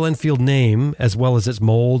the Royal Enfield name, as well as its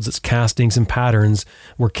molds, its castings, and patterns,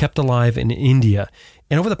 were kept alive in India.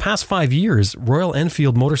 And over the past 5 years, Royal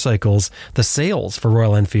Enfield motorcycles, the sales for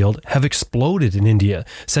Royal Enfield have exploded in India,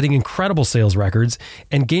 setting incredible sales records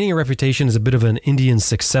and gaining a reputation as a bit of an Indian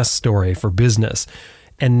success story for business.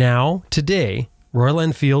 And now, today, Royal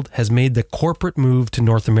Enfield has made the corporate move to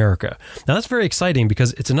North America. Now that's very exciting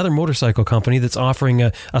because it's another motorcycle company that's offering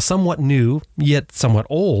a somewhat new, yet somewhat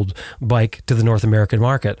old bike to the North American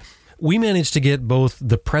market. We managed to get both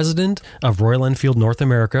the president of Royal Enfield North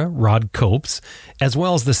America, Rod Copes, as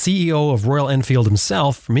well as the CEO of Royal Enfield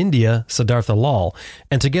himself from India, Siddhartha Lal.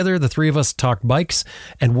 And together, the three of us talked bikes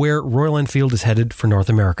and where Royal Enfield is headed for North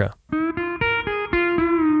America.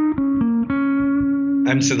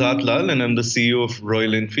 I'm Siddhartha Lal and I'm the CEO of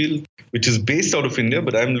Royal Enfield, which is based out of India,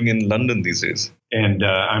 but I'm living in London these days. And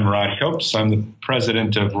I'm Rod Copes. I'm the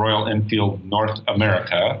president of Royal Enfield North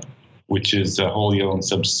America, which is a wholly owned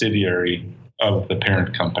subsidiary of the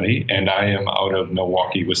parent company, and I am out of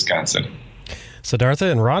Milwaukee, Wisconsin. Siddhartha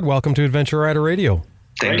and Rod, welcome to Adventure Rider Radio.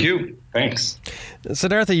 Thank you. Thanks.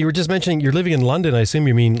 Siddhartha, you were just mentioning you're living in London. I assume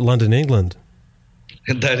you mean London, England.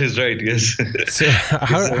 That is right, yes. So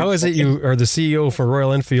how is it you are the CEO for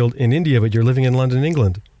Royal Enfield in India, but you're living in London,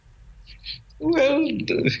 England? Well,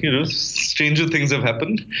 stranger things have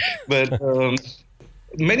happened, but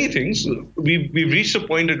many things. We've reached a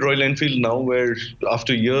point at Royal Enfield now where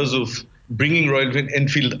after years of bringing Royal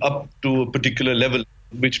Enfield up to a particular level,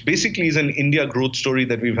 which basically is an India growth story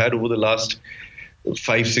that we've had over the last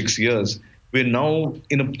 5-6 years, we're now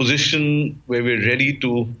in a position where we're ready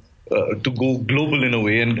to go global in a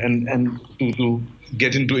way and to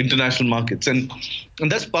get into international markets. And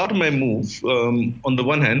that's part of my move, on the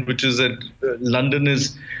one hand, which is that London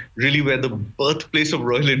is really where the birthplace of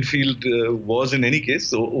Royal Enfield was in any case.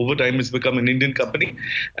 So over time, it's become an Indian company,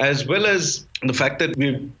 as well as the fact that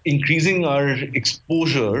we're increasing our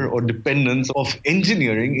exposure or dependence of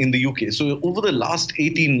engineering in the UK. So over the last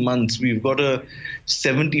 18 months, we've got a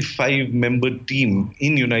 75-member team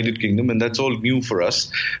in United Kingdom, and that's all new for us,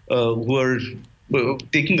 who are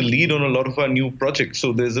taking the lead on a lot of our new projects.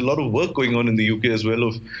 So there's a lot of work going on in the UK as well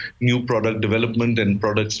of new product development and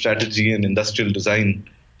product strategy and industrial design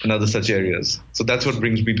and other such areas. So that's what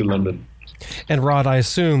brings me to London. And Rod, I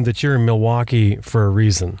assume that you're in Milwaukee for a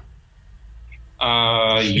reason.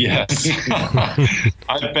 Yes.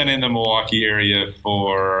 I've been in the Milwaukee area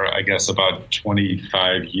for, I guess, about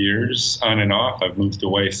 25 years on and off. I've moved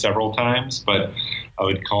away several times, but I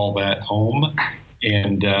would call that home.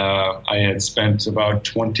 And I had spent about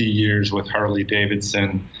 20 years with Harley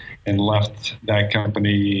Davidson and left that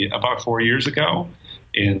company about 4 years ago.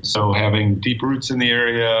 And so having deep roots in the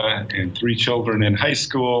area and 3 children in high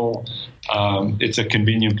school, it's a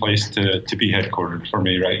convenient place to be headquartered for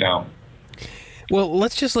me right now. Well,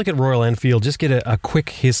 let's just look at Royal Enfield, just get a quick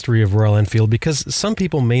history of Royal Enfield, because some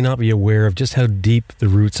people may not be aware of just how deep the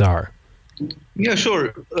roots are. Yeah,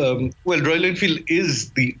 sure. Well, Royal Enfield is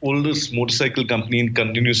the oldest motorcycle company in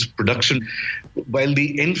continuous production. While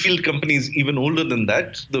the Enfield company is even older than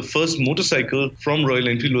that, the first motorcycle from Royal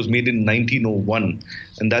Enfield was made in 1901,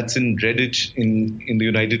 and that's in Redditch in the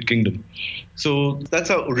United Kingdom. So that's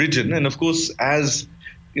our origin. And of course, as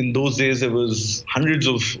in those days, there was hundreds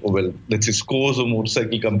of, let's say scores of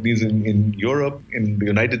motorcycle companies in Europe, in the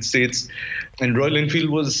United States. And Royal Enfield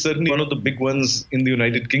was certainly one of the big ones in the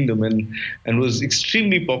United Kingdom and was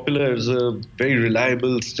extremely popular as a very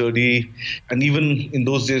reliable, sturdy, and even in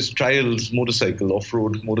those days, trials motorcycle,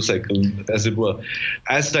 off-road motorcycle, as it were.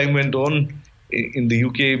 As time went on in the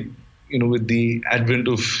UK, with the advent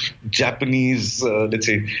of Japanese, let's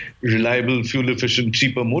say, reliable, fuel-efficient,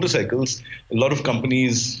 cheaper motorcycles, a lot of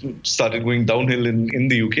companies started going downhill in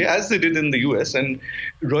the UK, as they did in the US. And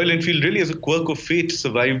Royal Enfield really, as a quirk of fate,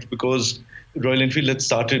 survived because Royal Enfield had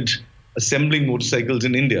started assembling motorcycles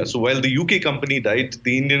in India. So while the UK company died,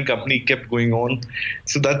 the Indian company kept going on.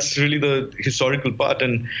 So that's really the historical part.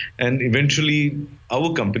 And eventually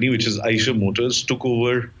our company, which is Eicher Motors, took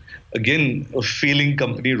over, again, a failing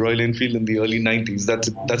company, Royal Enfield, in the early 90s.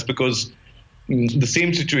 That's because the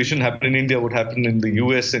same situation happened in India, what happened in the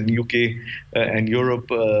US and UK and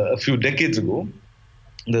Europe a few decades ago.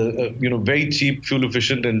 The very cheap, fuel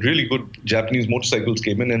efficient, and really good Japanese motorcycles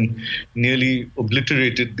came in and nearly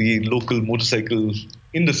obliterated the local motorcycle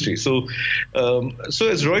industry. So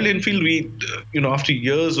as Royal Enfield, we after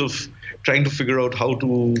years of trying to figure out how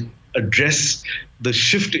to address the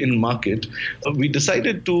shift in market, we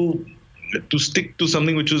decided to stick to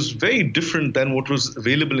something which was very different than what was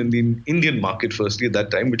available in the Indian market. Firstly, at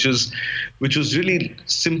that time, which was really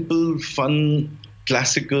simple, fun,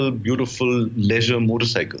 classical, beautiful leisure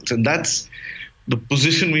motorcycles. And that's the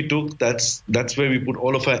position we took. That's where we put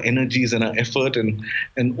all of our energies and our effort. And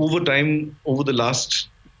over time, over the last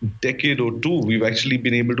decade or two, we've actually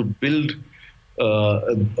been able to build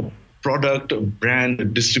a product, a brand, a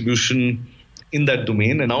distribution in that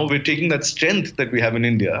domain. And now we're taking that strength that we have in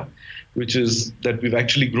India, which is that we've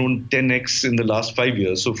actually grown 10x in the last 5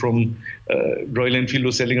 years. So from Royal Enfield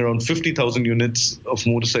was selling around 50,000 units of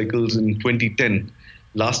motorcycles in 2010.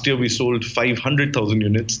 Last year, we sold 500,000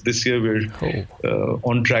 units. This year, we're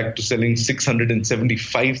on track to selling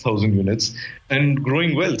 675,000 units and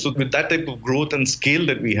growing well. So with that type of growth and scale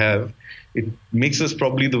that we have, it makes us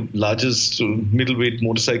probably the largest middleweight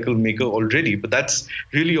motorcycle maker already. But that's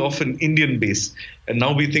really off an Indian base. And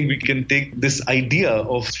now we think we can take this idea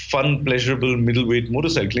of fun, pleasurable middleweight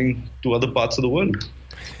motorcycling to other parts of the world.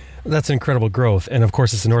 That's incredible growth. And of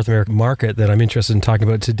course, it's the North American market that I'm interested in talking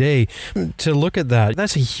about today. To look at that,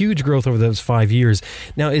 that's a huge growth over those 5 years.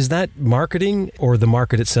 Now, is that marketing or the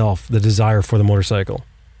market itself, the desire for the motorcycle?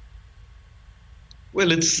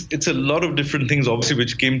 Well, it's a lot of different things, obviously,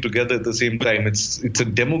 which came together at the same time. It's a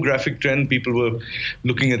demographic trend. People were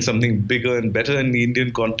looking at something bigger and better in the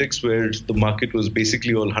Indian context, where the market was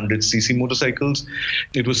basically all 100cc motorcycles.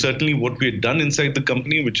 It was certainly what we had done inside the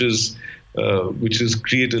company, which is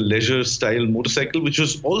create a leisure style motorcycle, which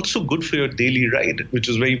was also good for your daily ride, which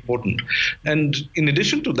is very important. And in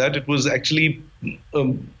addition to that, it was actually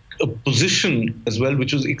a position as well,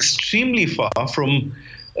 which was extremely far from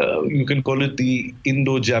you can call it the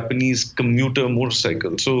Indo-Japanese commuter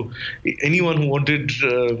motorcycle. So anyone who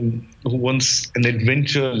wants an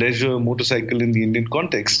adventure, leisure motorcycle in the Indian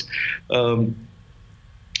context, their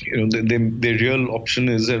real option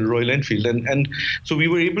is a Royal Enfield. And so we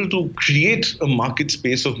were able to create a market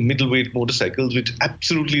space of middleweight motorcycles, which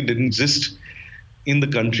absolutely didn't exist in the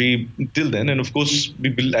country till then. And of course,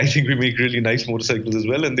 I think we make really nice motorcycles as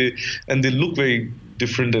well. And they look very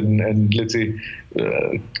different and let's say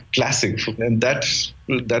classic. And that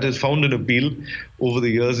has found an appeal over the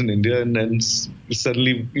years in India. And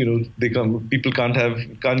suddenly, people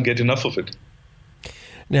can't get enough of it.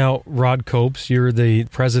 Now, Rod Copes, you're the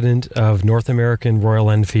president of North American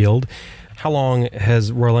Royal Enfield. How long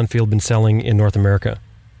has Royal Enfield been selling in North America?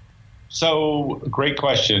 So, great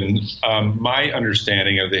question. My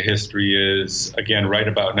understanding of the history is, again, right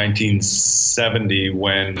about 1970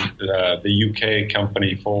 when the UK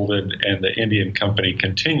company folded and the Indian company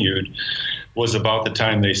continued, was about the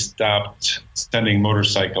time they stopped sending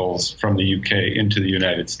motorcycles from the UK into the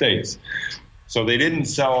United States. So they didn't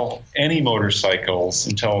sell any motorcycles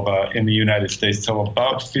in the United States till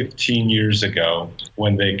about 15 years ago,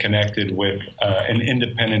 when they connected with an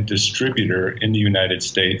independent distributor in the United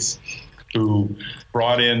States who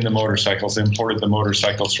brought in the motorcycles, imported the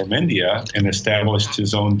motorcycles from India, and established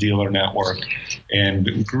his own dealer network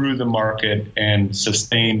and grew the market and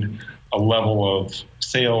sustained a level of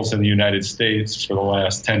sales in the United States for the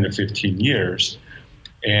last 10 to 15 years.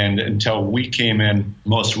 And until we came in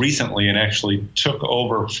most recently and actually took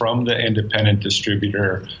over from the independent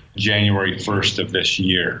distributor January 1st of this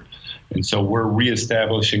year. And so we're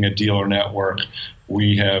reestablishing a dealer network.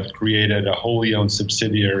 We have created a wholly owned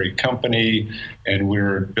subsidiary company, and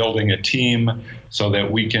we're building a team so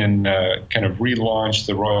that we can kind of relaunch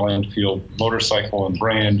the Royal Enfield motorcycle and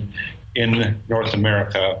brand in North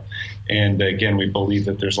America. And again, we believe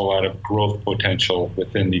that there's a lot of growth potential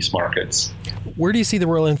within these markets. Where do you see the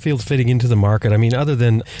Royal Enfield fitting into the market? I mean, other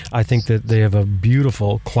than I think that they have a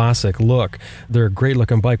beautiful classic look, they're a great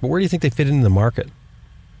looking bike, but where do you think they fit into the market?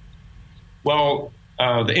 Well,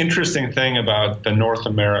 the interesting thing about the North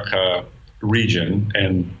America region,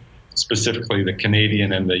 and specifically the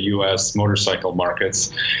Canadian and the U.S. motorcycle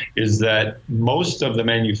markets, is that most of the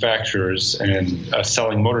manufacturers and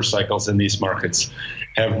selling motorcycles in these markets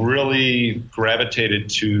have really gravitated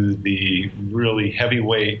to the really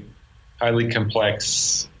heavyweight highly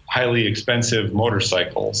complex, highly expensive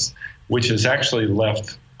motorcycles, which has actually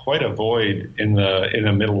left quite a void in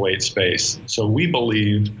the middleweight space. So we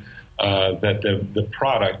believe that the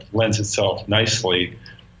product lends itself nicely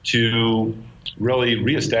to really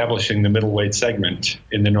reestablishing the middleweight segment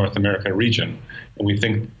in the North America region. And we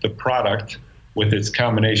think the product, with its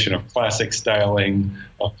combination of classic styling,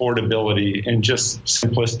 affordability, and just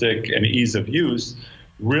simplistic and ease of use,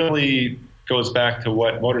 really goes back to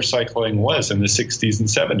what motorcycling was in the 60s and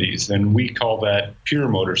 70s. And we call that pure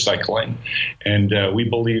motorcycling. And we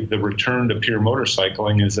believe the return to pure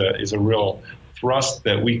motorcycling is a real thrust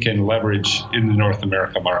that we can leverage in the North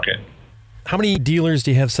America market. How many dealers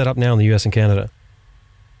do you have set up now in the U.S. and Canada?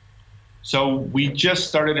 So we just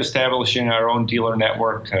started establishing our own dealer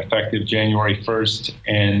network effective January 1st,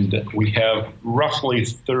 and we have roughly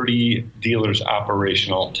 30 dealers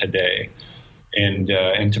operational today. And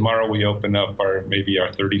tomorrow we open up our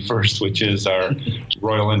 31st, which is our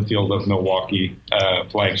Royal Enfield of Milwaukee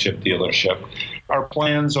flagship dealership. Our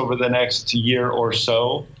plans over the next year or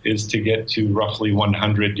so is to get to roughly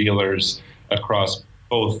 100 dealers across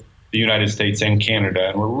both the United States and Canada,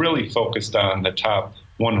 and we're really focused on the top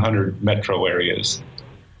 100 metro areas.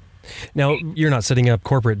 Now, you're not setting up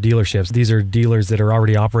corporate dealerships. These are dealers that are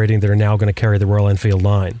already operating that are now going to carry the Royal Enfield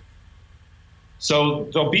line. So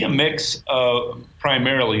there'll be a mix of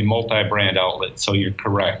primarily multi-brand outlets. So you're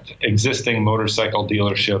correct. Existing motorcycle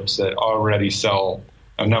dealerships that already sell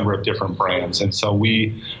a number of different brands. And so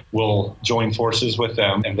we will join forces with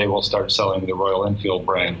them and they will start selling the Royal Enfield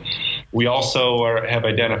brand. We also have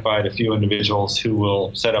identified a few individuals who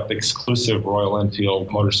will set up exclusive Royal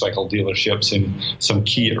Enfield motorcycle dealerships in some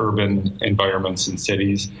key urban environments and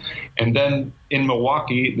cities. And then in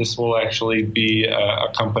Milwaukee, this will actually be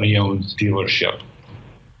a company-owned dealership.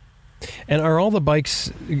 And are all the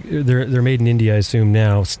bikes, they're made in India, I assume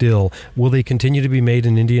now still, will they continue to be made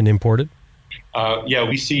in India and imported? Yeah,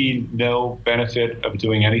 we see no benefit of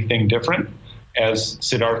doing anything different. As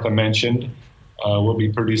Siddhartha mentioned, we'll be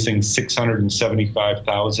producing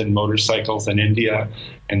 675,000 motorcycles in India,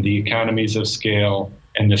 and the economies of scale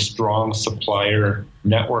and the strong supplier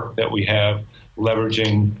network that we have,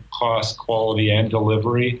 leveraging cost, quality, and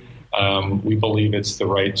delivery, we believe it's the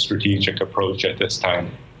right strategic approach at this time.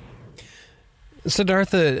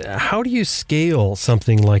 Siddhartha, how do you scale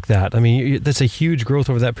something like that? I mean, that's a huge growth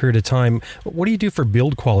over that period of time. What do you do for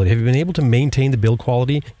build quality? Have you been able to maintain the build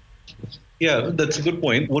quality? Yeah, that's a good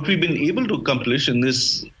point. What we've been able to accomplish in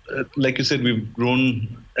this, like you said, we've grown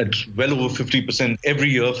at well over 50% every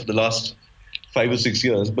year for the last 5 or 6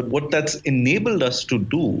 years. But what that's enabled us to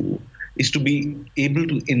do is to be able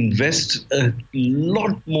to invest a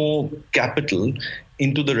lot more capital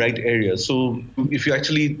into the right areas. So if you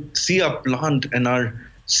actually see our plant and our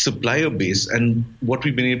supplier base and what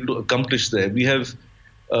we've been able to accomplish there, we have,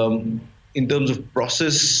 in terms of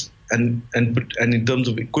process and in terms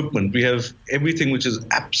of equipment, we have everything which is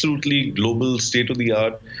absolutely global,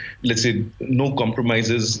 state-of-the-art, let's say no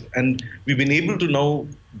compromises. And we've been able to now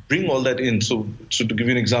bring all that in. So to give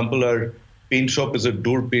you an example, our paint shop is a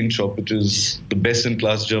door paint shop, which is the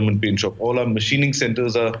best-in-class German paint shop. All our machining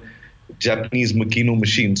centers are Japanese Makino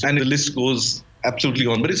machines. And the list goes absolutely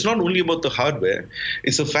on. But it's not only about the hardware.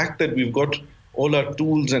 It's the fact that we've got all our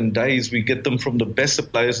tools and dies, we get them from the best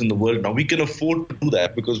suppliers in the world. Now, we can afford to do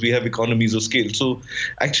that because we have economies of scale. So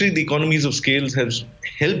actually, the economies of scale has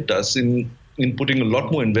helped us in putting a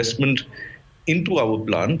lot more investment into our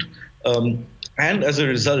plant. And as a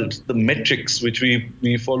result, the metrics, which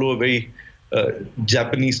we follow a very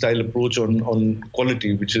Japanese-style approach on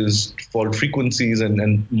quality, which is fault frequencies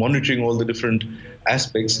and monitoring all the different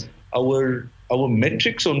aspects, our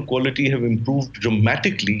metrics on quality have improved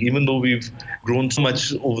dramatically, even though we've grown so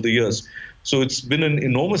much over the years. So it's been an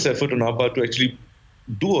enormous effort on our part to actually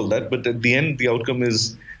do all that. But at the end, the outcome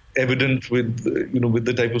is evident with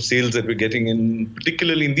the type of sales that we're getting in,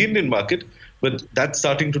 particularly in the Indian market. But that's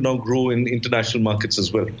starting to now grow in international markets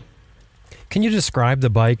as well. Can you describe the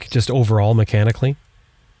bike just overall mechanically?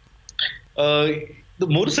 The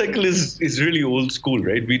motorcycle is really old school,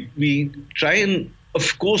 right? We try and,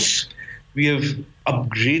 of course, we have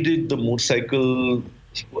upgraded the motorcycle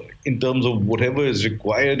in terms of whatever is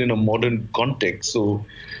required in a modern context. So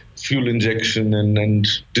fuel injection and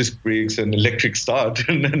disc brakes and electric start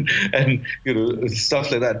and stuff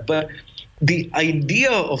like that. But the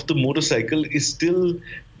idea of the motorcycle is still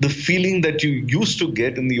the feeling that you used to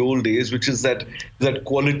get in the old days, which is that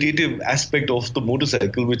qualitative aspect of the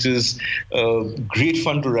motorcycle, which is great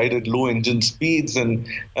fun to ride at low engine speeds and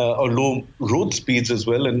or low road speeds as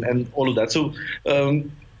well, and all of that. So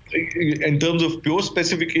in terms of pure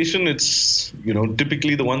specification, it's,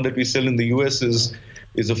 typically the one that we sell in the US is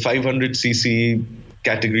a 500cc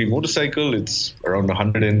category motorcycle. It's around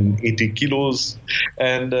 180 kilos,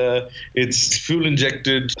 and it's fuel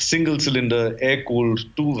injected, single cylinder, air cooled,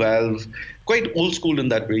 2-valve, quite old school in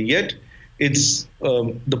that way. Yet it's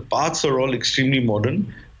the parts are all extremely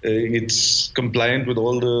modern. It's compliant with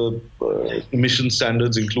all the emission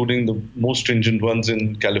standards, including the most stringent ones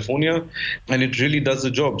in California, and it really does the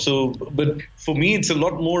job. So, but for me, it's a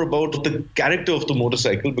lot more about the character of the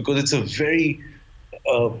motorcycle, because it's a very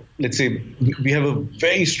let's say we have a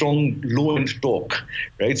very strong low-end torque,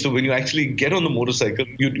 right? So when you actually get on the motorcycle,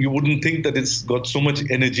 you wouldn't think that it's got so much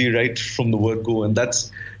energy right from the word go, and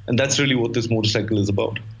that's really what this motorcycle is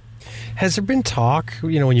about. Has there been talk,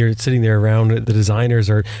 when you're sitting there around, the designers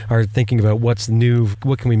are thinking about what's new,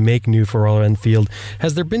 what can we make new for Royal Enfield?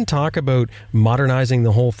 Has there been talk about modernizing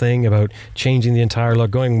the whole thing, about changing the entire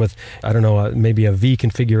look, going with, I don't know, maybe a V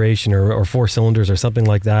configuration or 4 cylinders or something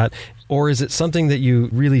like that? Or is it something that you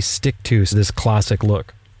really stick to, this classic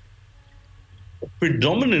look?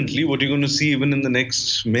 Predominantly, what you're going to see even in the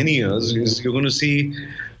next many years is you're going to see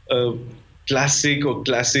classic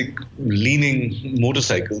leaning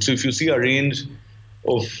motorcycle. So if you see our range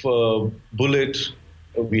of Bullet,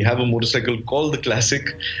 we have a motorcycle called the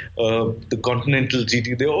Classic, the Continental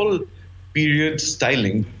GT. They're all period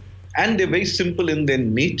styling, and they're very simple in their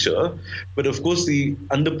nature. But of course, the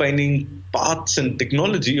underpinning parts and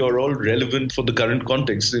technology are all relevant for the current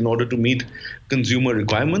context in order to meet consumer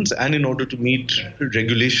requirements and in order to meet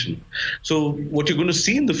regulation. So what you're going to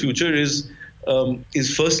see in the future is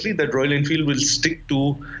firstly that Royal Enfield will stick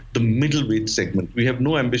to the middleweight segment. We have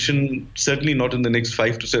no ambition, certainly not in the next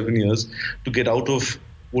 5 to 7 years, to get out of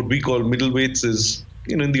what we call middleweights, is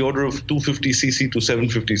in the order of 250cc to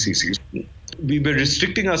 750cc. We were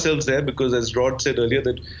restricting ourselves there because, as Rod said earlier,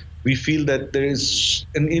 that we feel that there is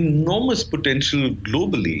an enormous potential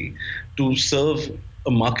globally to serve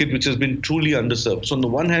a market which has been truly underserved. So on the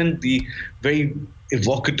one hand, the very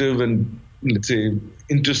evocative and, let's say,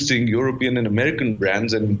 interesting European and American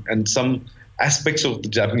brands and some aspects of the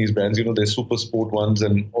Japanese brands, their super sport ones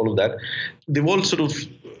and all of that, they've all sort of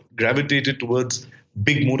gravitated towards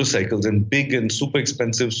big motorcycles and big and super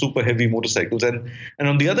expensive, super heavy motorcycles. And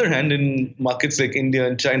on the other hand, in markets like India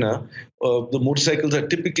and China, the motorcycles are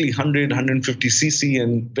typically 100, 150cc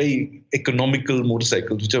and very economical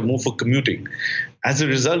motorcycles, which are more for commuting. As a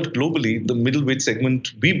result, globally, the middleweight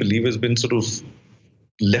segment, we believe, has been sort of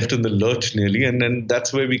left in the lurch nearly, and then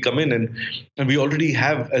that's where we come in, and we already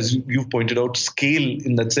have, as you've pointed out, scale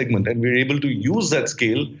in that segment, and we're able to use that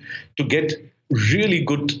scale to get really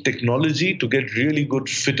good technology, to get really good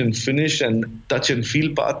fit and finish and touch and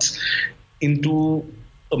feel parts into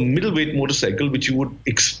a middleweight motorcycle, which you would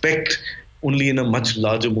expect only in a much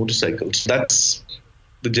larger motorcycle. So that's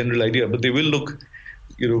the general idea, but they will look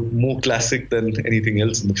more classic than anything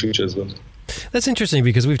else in the future as well. That's interesting,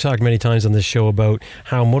 because we've talked many times on this show about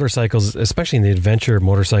how motorcycles, especially in the adventure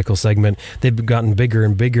motorcycle segment, they've gotten bigger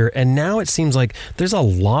and bigger. And now it seems like there's a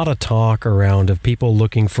lot of talk around of people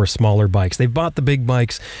looking for smaller bikes. They've bought the big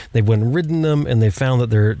bikes, they've went and ridden them, and they've found that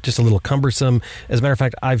they're just a little cumbersome. As a matter of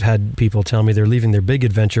fact, I've had people tell me they're leaving their big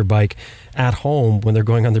adventure bike at home when they're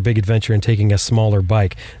going on their big adventure and taking a smaller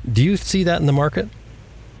bike. Do you see that in the market?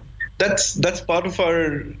 That's part of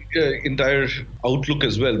our entire outlook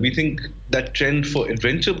as well. We think that trend for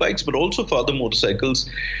adventure bikes, but also for other motorcycles,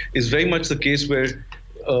 is very much the case where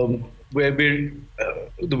we're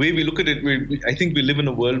the way we look at it. I think we live in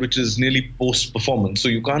a world which is nearly post-performance. So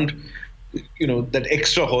you can't, that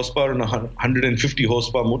extra horsepower on a 150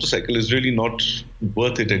 horsepower motorcycle is really not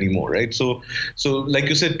worth it anymore, right? So like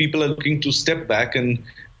you said, people are looking to step back and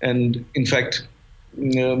in fact,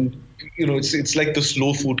 it's like the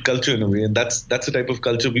slow food culture in a way, and that's the type of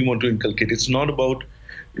culture we want to inculcate. It's not about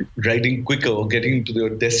riding quicker or getting to their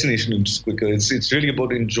destination just quicker. It's really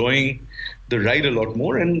about enjoying the ride a lot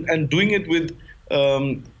more and doing it with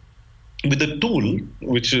a tool,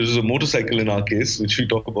 which is a motorcycle in our case, which we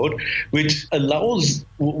talk about, which allows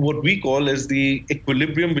what we call as the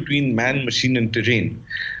equilibrium between man, machine, and terrain.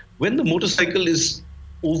 When the motorcycle is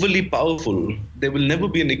overly powerful, there will never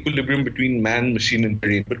be an equilibrium between man, machine, and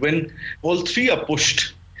terrain. But when all three are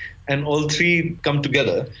pushed and all three come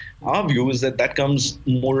together, our view is that comes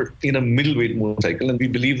more in a middleweight motorcycle, and we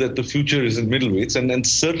believe that the future is in middleweights, and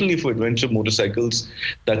certainly for adventure motorcycles,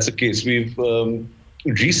 that's the case. We've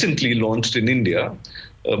recently launched in India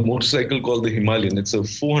a motorcycle called the Himalayan. It's a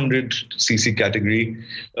 400cc category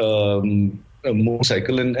a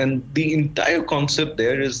motorcycle, and the entire concept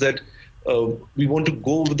there is that we want to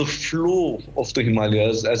go with the flow of the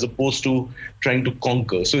Himalayas as opposed to trying to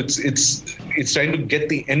conquer. So it's trying to get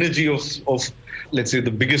the energy of let's say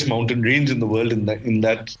the biggest mountain range in the world in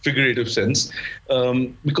that figurative sense,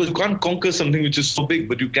 because you can't conquer something which is so big,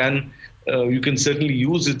 but you can certainly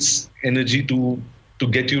use its energy to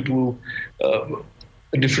get you to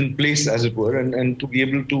a different place, as it were, and to be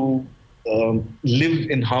able to live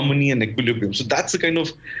in harmony and equilibrium. So that's the kind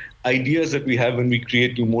of ideas that we have when we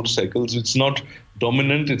create new motorcycles. It's not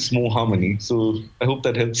dominant, it's more harmony. So I hope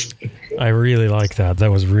that helps. I really like that.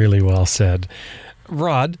 That was really well said.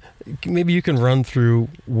 Rod, maybe you can run through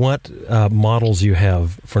what models you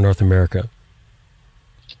have for North America.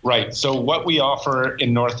 Right. So what we offer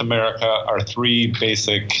in North America are three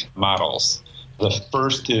basic models. The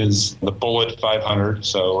first is the Bullet 500.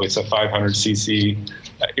 So it's a 500cc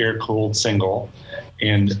air-cooled single.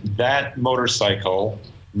 And that motorcycle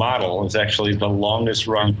model is actually the longest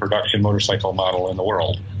run production motorcycle model in the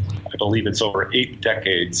world. I believe it's over 8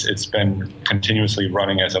 decades. It's been continuously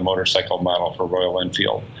running as a motorcycle model for Royal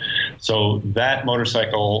Enfield. So that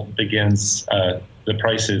motorcycle begins, the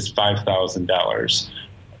price is $5,000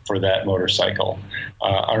 for that motorcycle.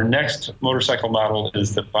 Our next motorcycle model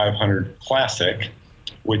is the 500 Classic,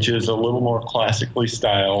 which is a little more classically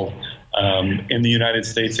styled. In the United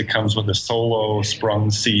States, it comes with a solo sprung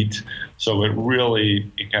seat, so it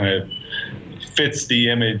really kind of fits the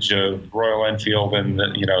image of Royal Enfield and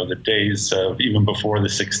the days of even before the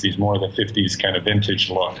 60s, more the 50s kind of vintage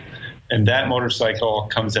look. And that motorcycle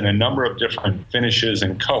comes in a number of different finishes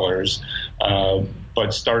and colors,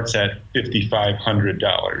 but starts at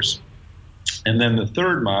 $5,500. And then the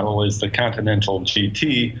third model is the Continental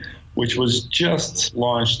GT, which was just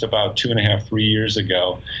launched about 2.5, 3 years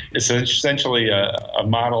ago. It's essentially a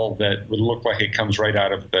model that would look like it comes right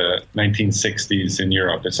out of the 1960s in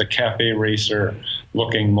Europe. It's a cafe racer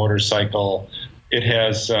looking motorcycle. It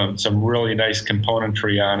has some really nice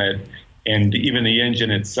componentry on it. And even the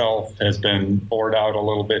engine itself has been bored out a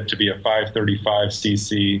little bit to be a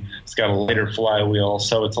 535cc. It's got a lighter flywheel,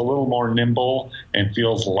 so it's a little more nimble and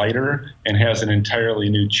feels lighter and has an entirely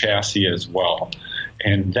new chassis as well.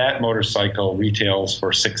 And that motorcycle retails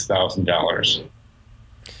for $6,000.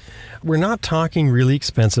 We're not talking really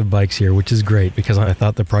expensive bikes here, which is great because I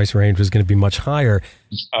thought the price range was going to be much higher.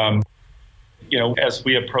 As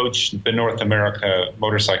we approach the North America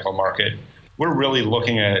motorcycle market, we're really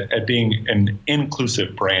looking at being an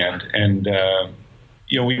inclusive brand. And,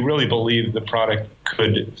 we really believe the product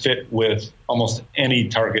could fit with almost any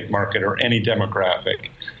target market or any demographic.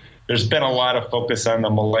 There's been a lot of focus on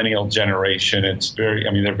the millennial generation.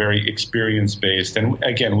 They're very experience-based. And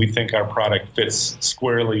again, we think our product fits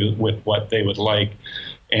squarely with what they would like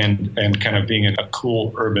and kind of being a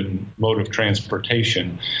cool urban mode of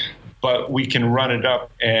transportation. But we can run it up,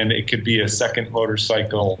 and it could be a second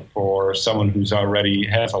motorcycle for someone who's already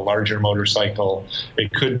has a larger motorcycle.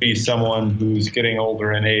 It could be someone who's getting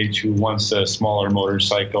older in age who wants a smaller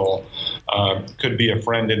motorcycle. Could be a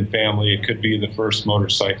friend and family. It could be the first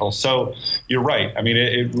motorcycle. So you're right. I mean,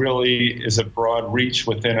 it really is a broad reach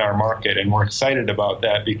within our market, and we're excited about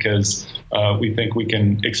that because we think we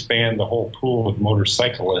can expand the whole pool of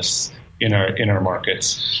motorcyclists in our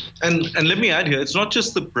markets. And let me add here, it's not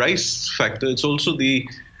just the price factor, it's also the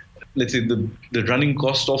running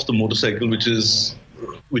cost of the motorcycle, which is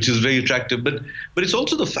very attractive. But it's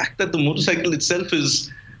also the fact that the motorcycle itself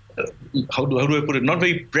is how do I put it? Not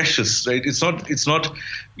very precious, right? It's not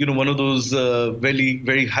one of those very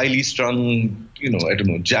very highly strung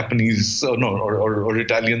Japanese or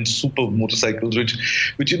Italian super motorcycles, which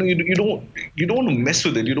you don't want to mess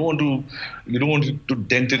with it. You don't want to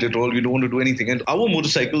dent it at all. You don't want to do anything. And our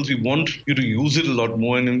motorcycles, we want you to use it a lot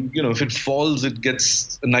more. And if it falls, it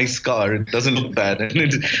gets a nice scar. It doesn't look bad. And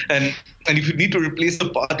if you need to replace the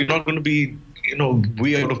part, you're not going to be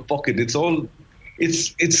way out of pocket. It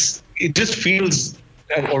just feels,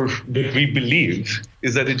 or what we believe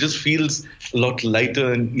is that it just feels a lot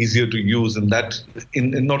lighter and easier to use, and that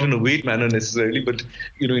not in a weight manner necessarily, but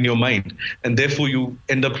in your mind, and therefore you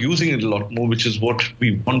end up using it a lot more, which is what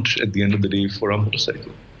we want at the end of the day for our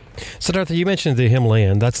motorcycle. Siddhartha, you mentioned the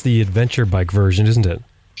Himalayan. That's the adventure bike version, isn't it?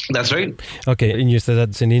 That's right. Okay, and you said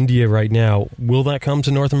that's in India right now. Will that come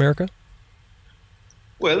to North America?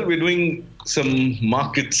 Well, we're doing some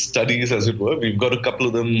market studies, as it were. We've got a couple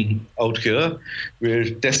of them out here.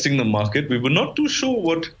 We're testing the market. We were not too sure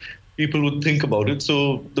what people would think about it.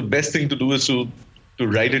 So the best thing to do is to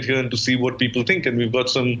ride it here and to see what people think. And we've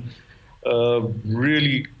got some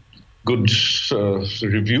really good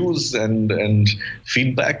reviews and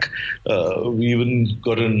feedback. We even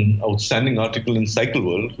got an outstanding article in Cycle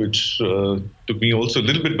World, which took me also a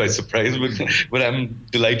little bit by surprise, but I'm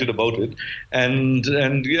delighted about it. And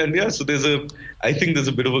so I think there's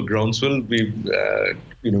a bit of a groundswell. We've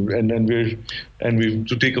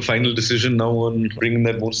to take a final decision now on bringing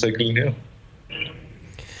that motorcycle in here.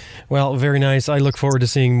 Well, very nice. I look forward to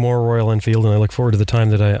seeing more Royal Enfield, and I look forward to the time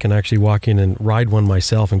that I can actually walk in and ride one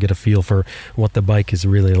myself and get a feel for what the bike is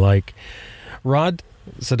really like. Rod,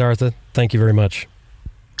 Siddhartha, thank you very much.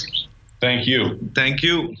 Thank you. Thank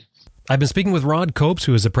you. I've been speaking with Rod Copes,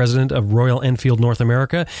 who is the president of Royal Enfield North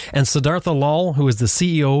America, and Siddhartha Lal, who is the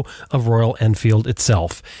CEO of Royal Enfield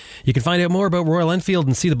itself. You can find out more about Royal Enfield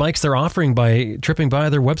and see the bikes they're offering by tripping by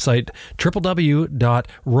their website,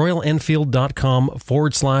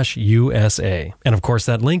 www.royalenfield.com/USA. And of course,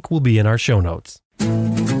 that link will be in our show notes.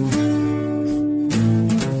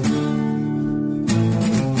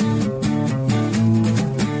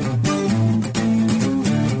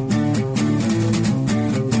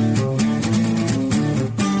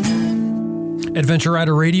 Adventure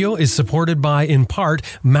Rider Radio is supported by, in part,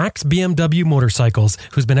 Max BMW Motorcycles,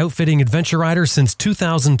 who's been outfitting Adventure Riders since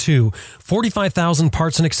 2002. 45,000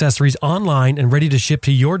 parts and accessories online and ready to ship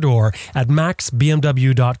to your door at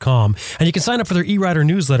maxbmw.com. And you can sign up for their e-rider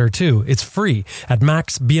newsletter too. It's free at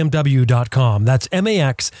maxbmw.com. That's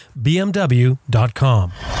maxbmw.com.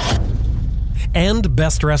 And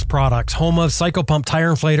Best Rest Products, home of Cycle Pump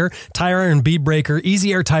Tire Inflator, Tire Iron Bead Breaker,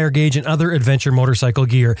 Easy Air Tire Gauge, and other adventure motorcycle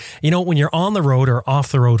gear. You know, when you're on the road, or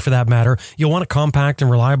off the road for that matter, you'll want a compact and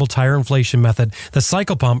reliable tire inflation method. The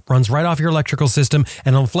Cycle Pump runs right off your electrical system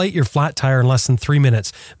and will inflate your flat tire in less than 3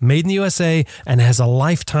 minutes. Made in the USA and has a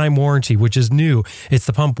lifetime warranty, which is new. It's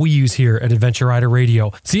the pump we use here at Adventure Rider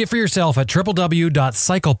Radio. See it for yourself at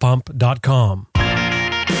www.cyclepump.com.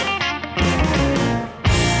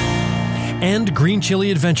 And Green Chili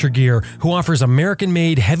Adventure Gear, who offers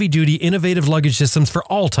American-made, heavy-duty, innovative luggage systems for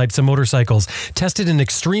all types of motorcycles, tested in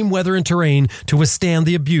extreme weather and terrain to withstand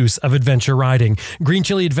the abuse of adventure riding. Green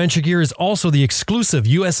Chili Adventure Gear is also the exclusive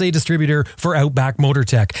USA distributor for Outback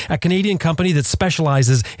Motortech, a Canadian company that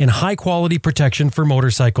specializes in high-quality protection for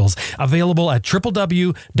motorcycles. Available at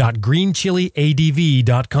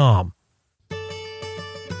www.greenchiliadv.com.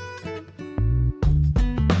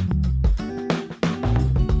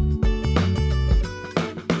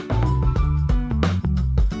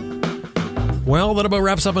 Well, that about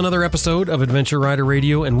wraps up another episode of Adventure Rider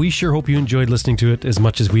Radio, and we sure hope you enjoyed listening to it as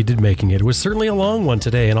much as we did making it. It was certainly a long one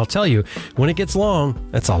today, and I'll tell you, when it gets long,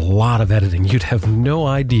 that's a lot of editing. You'd have no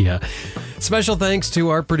idea. Special thanks to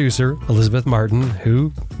our producer, Elizabeth Martin,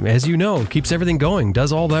 who, as you know, keeps everything going,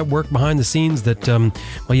 does all that work behind the scenes that,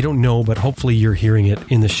 well, you don't know, but hopefully you're hearing it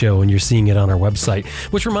in the show and you're seeing it on our website.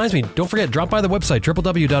 Which reminds me, don't forget, drop by the website,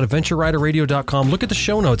 www.adventureriderradio.com. Look at the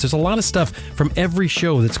show notes. There's a lot of stuff from every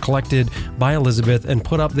show that's collected by Elizabeth and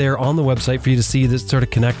put up there on the website for you to see that sort of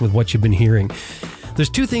connect with what you've been hearing. There's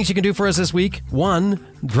two things you can do for us this week. One,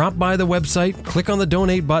 drop by the website, click on the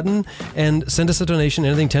donate button, and send us a donation.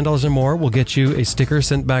 Anything $10 or more will get you a sticker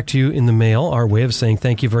sent back to you in the mail, our way of saying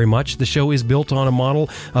thank you very much. The show is built on a model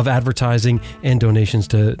of advertising and donations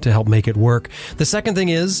to help make it work. The second thing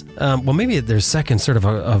is, well, maybe there's second sort of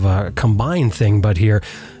a combined thing, but here,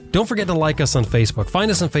 don't forget to like us on Facebook.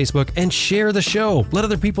 Find us on Facebook and share the show. Let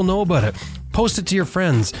other people know about it. Post it to your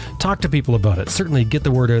friends. Talk to people about it. Certainly get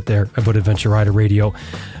the word out there about Adventure Rider Radio.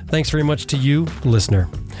 Thanks very much to you, listener.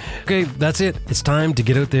 Okay, that's it. It's time to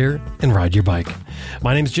get out there and ride your bike.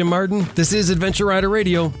 My name's Jim Martin. This is Adventure Rider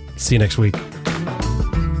Radio. See you next week.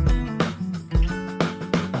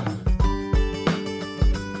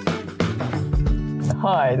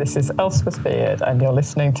 Hi, this is Elspeth Beard, and you're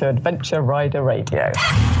listening to Adventure Rider Radio.